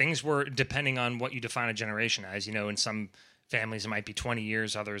people. Things were, depending on what you define a generation as, in some families it might be 20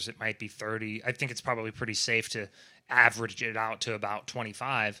 years, others it might be 30. I think it's probably pretty safe to average it out to about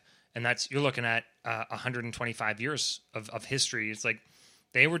 25, and you're looking at 125 years of history. It's like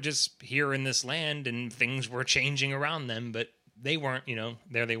they were just here in this land and things were changing around them, but they weren't,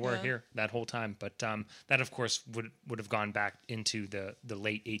 there they were here that whole time. But that of course would have gone back into the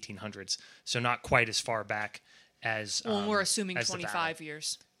late 1800s, so not quite as far back as we're assuming 25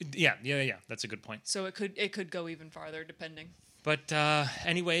 years. Yeah, that's a good point. So it could go even farther, depending. But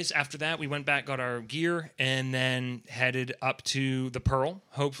anyways, after that, we went back, got our gear, and then headed up to the Pearl.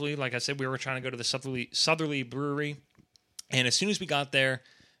 Hopefully, like I said, we were trying to go to the Southerly Brewery. And as soon as we got there,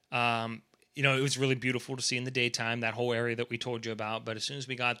 it was really beautiful to see in the daytime, that whole area that we told you about. But as soon as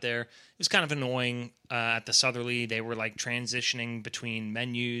we got there, it was kind of annoying at the Southerly. They were like transitioning between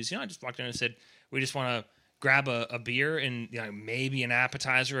menus. I just walked in and said, we just want to grab a beer and maybe an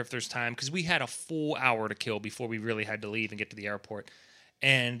appetizer if there's time, because we had a full hour to kill before we really had to leave and get to the airport.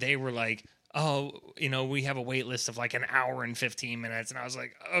 And they were like, oh, we have a wait list of like an hour and 15 minutes. And I was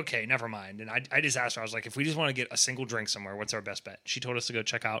like, okay, never mind. And I just asked her, I was like, if we just want to get a single drink somewhere, what's our best bet? She told us to go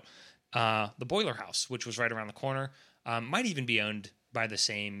check out the Boiler House, which was right around the corner. Might even be owned by the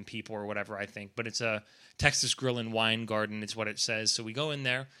same people or whatever, I think. But it's a Texas Grill and Wine Garden, it's what it says. So we go in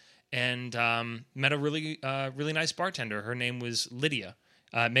there and met a really nice bartender. Her name was Lydia.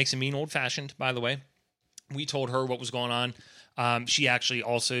 Makes a mean old-fashioned, by the way. We told her what was going on. She actually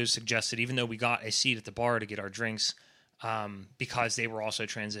also suggested, even though we got a seat at the bar to get our drinks, because they were also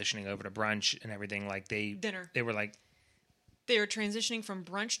transitioning over to brunch and everything, like dinner. They were like... They were transitioning from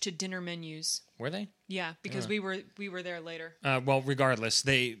brunch to dinner menus. Were they? Yeah, because we were there later. Well, regardless,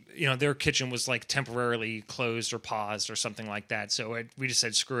 they their kitchen was like temporarily closed or paused or something like that. So we just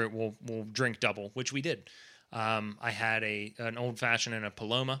said, screw it, we'll drink double, which we did. I had an old fashioned and a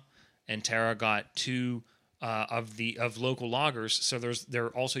Paloma, and Tara got 2 of local lagers. So there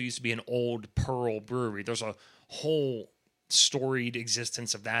also used to be an old Pearl brewery. There's a whole storied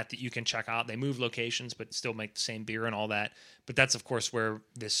existence of that you can check out. They move locations, but still make the same beer and all that. But that's, of course, where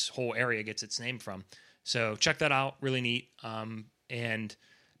this whole area gets its name from. So check that out. Really neat. And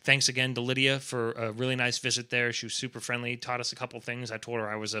thanks again to Lydia for a really nice visit there. She was super friendly, taught us a couple things. I told her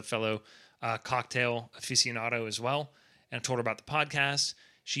I was a fellow cocktail aficionado as well, and I told her about the podcast.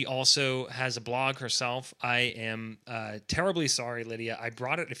 She also has a blog herself. I am terribly sorry, Lydia. I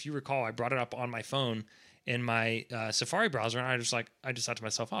brought it, if you recall, I brought it up on my phone in my Safari browser, and I just thought to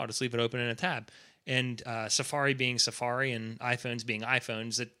myself, oh, I'll just leave it open in a tab. And Safari being Safari and iPhones being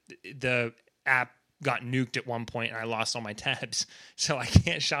iPhones, the app got nuked at one point, and I lost all my tabs, so I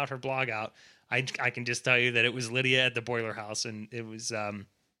can't shout her blog out. I can just tell you that it was Lydia at the Boiler House, and it was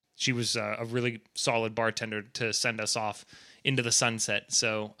she was a really solid bartender to send us off into the sunset.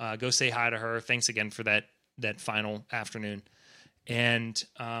 So go say hi to her. Thanks again for that final afternoon. And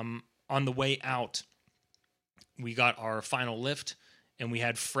on the way out, we got our final lift, and we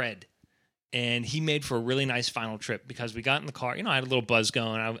had Fred. And he made for a really nice final trip because we got in the car. I had a little buzz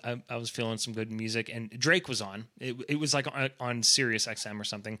going. I was feeling some good music, and Drake was on. It was like on Sirius XM or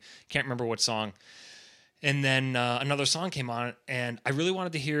something. Can't remember what song. And then another song came on, and I really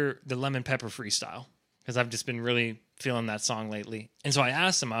wanted to hear the Lemon Pepper Freestyle because I've just been really feeling that song lately. And so I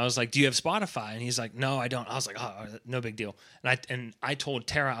asked him, I was like, do you have Spotify? And he's like, no, I don't. I was like, oh, no big deal. And I told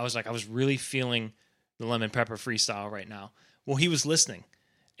Tara, I was like, I was really feeling the Lemon Pepper Freestyle right now. Well, he was listening.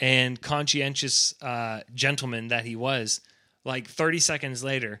 And conscientious gentleman that he was, like 30 seconds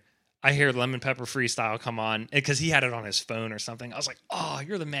later, I hear Lemon Pepper Freestyle come on because he had it on his phone or something. I was like, oh,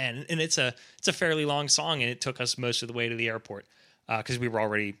 you're the man. And it's a fairly long song, and it took us most of the way to the airport because we were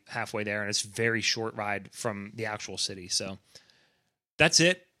already halfway there, and it's a very short ride from the actual city. So that's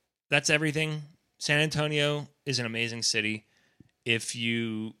it. That's everything. San Antonio is an amazing city. If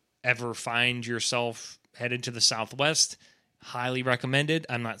you ever find yourself headed to the Southwest, highly recommended.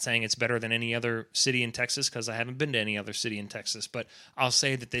 I'm not saying it's better than any other city in Texas because I haven't been to any other city in Texas, but I'll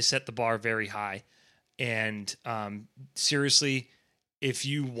say that they set the bar very high. And seriously, if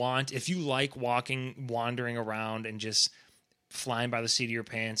you like wandering around and just flying by the seat of your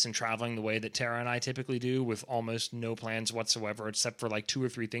pants and traveling the way that Tara and I typically do with almost no plans whatsoever, except for like 2 or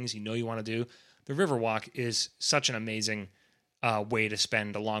 3 things you want to do, the Riverwalk is such an amazing way to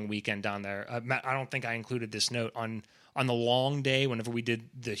spend a long weekend down there. I don't think I included this note on the long day, whenever we did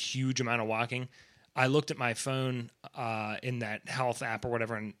the huge amount of walking. I looked at my phone in that health app or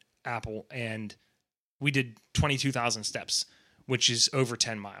whatever in Apple, and we did 22,000 steps, which is over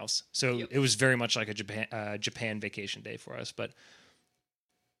 10 miles. So It was very much like a Japan vacation day for us. But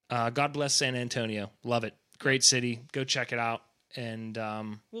God bless San Antonio. Love it. Great city. Go check it out. And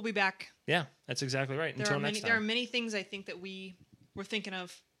we'll be back. Yeah, that's exactly right. Until next time. There are many things I think that we were thinking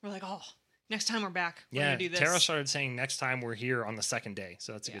of. We're like, oh, next time we're back, we're going to do this. Tara started saying next time we're here on the second day.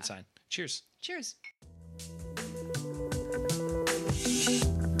 So that's a good sign. Cheers. Cheers.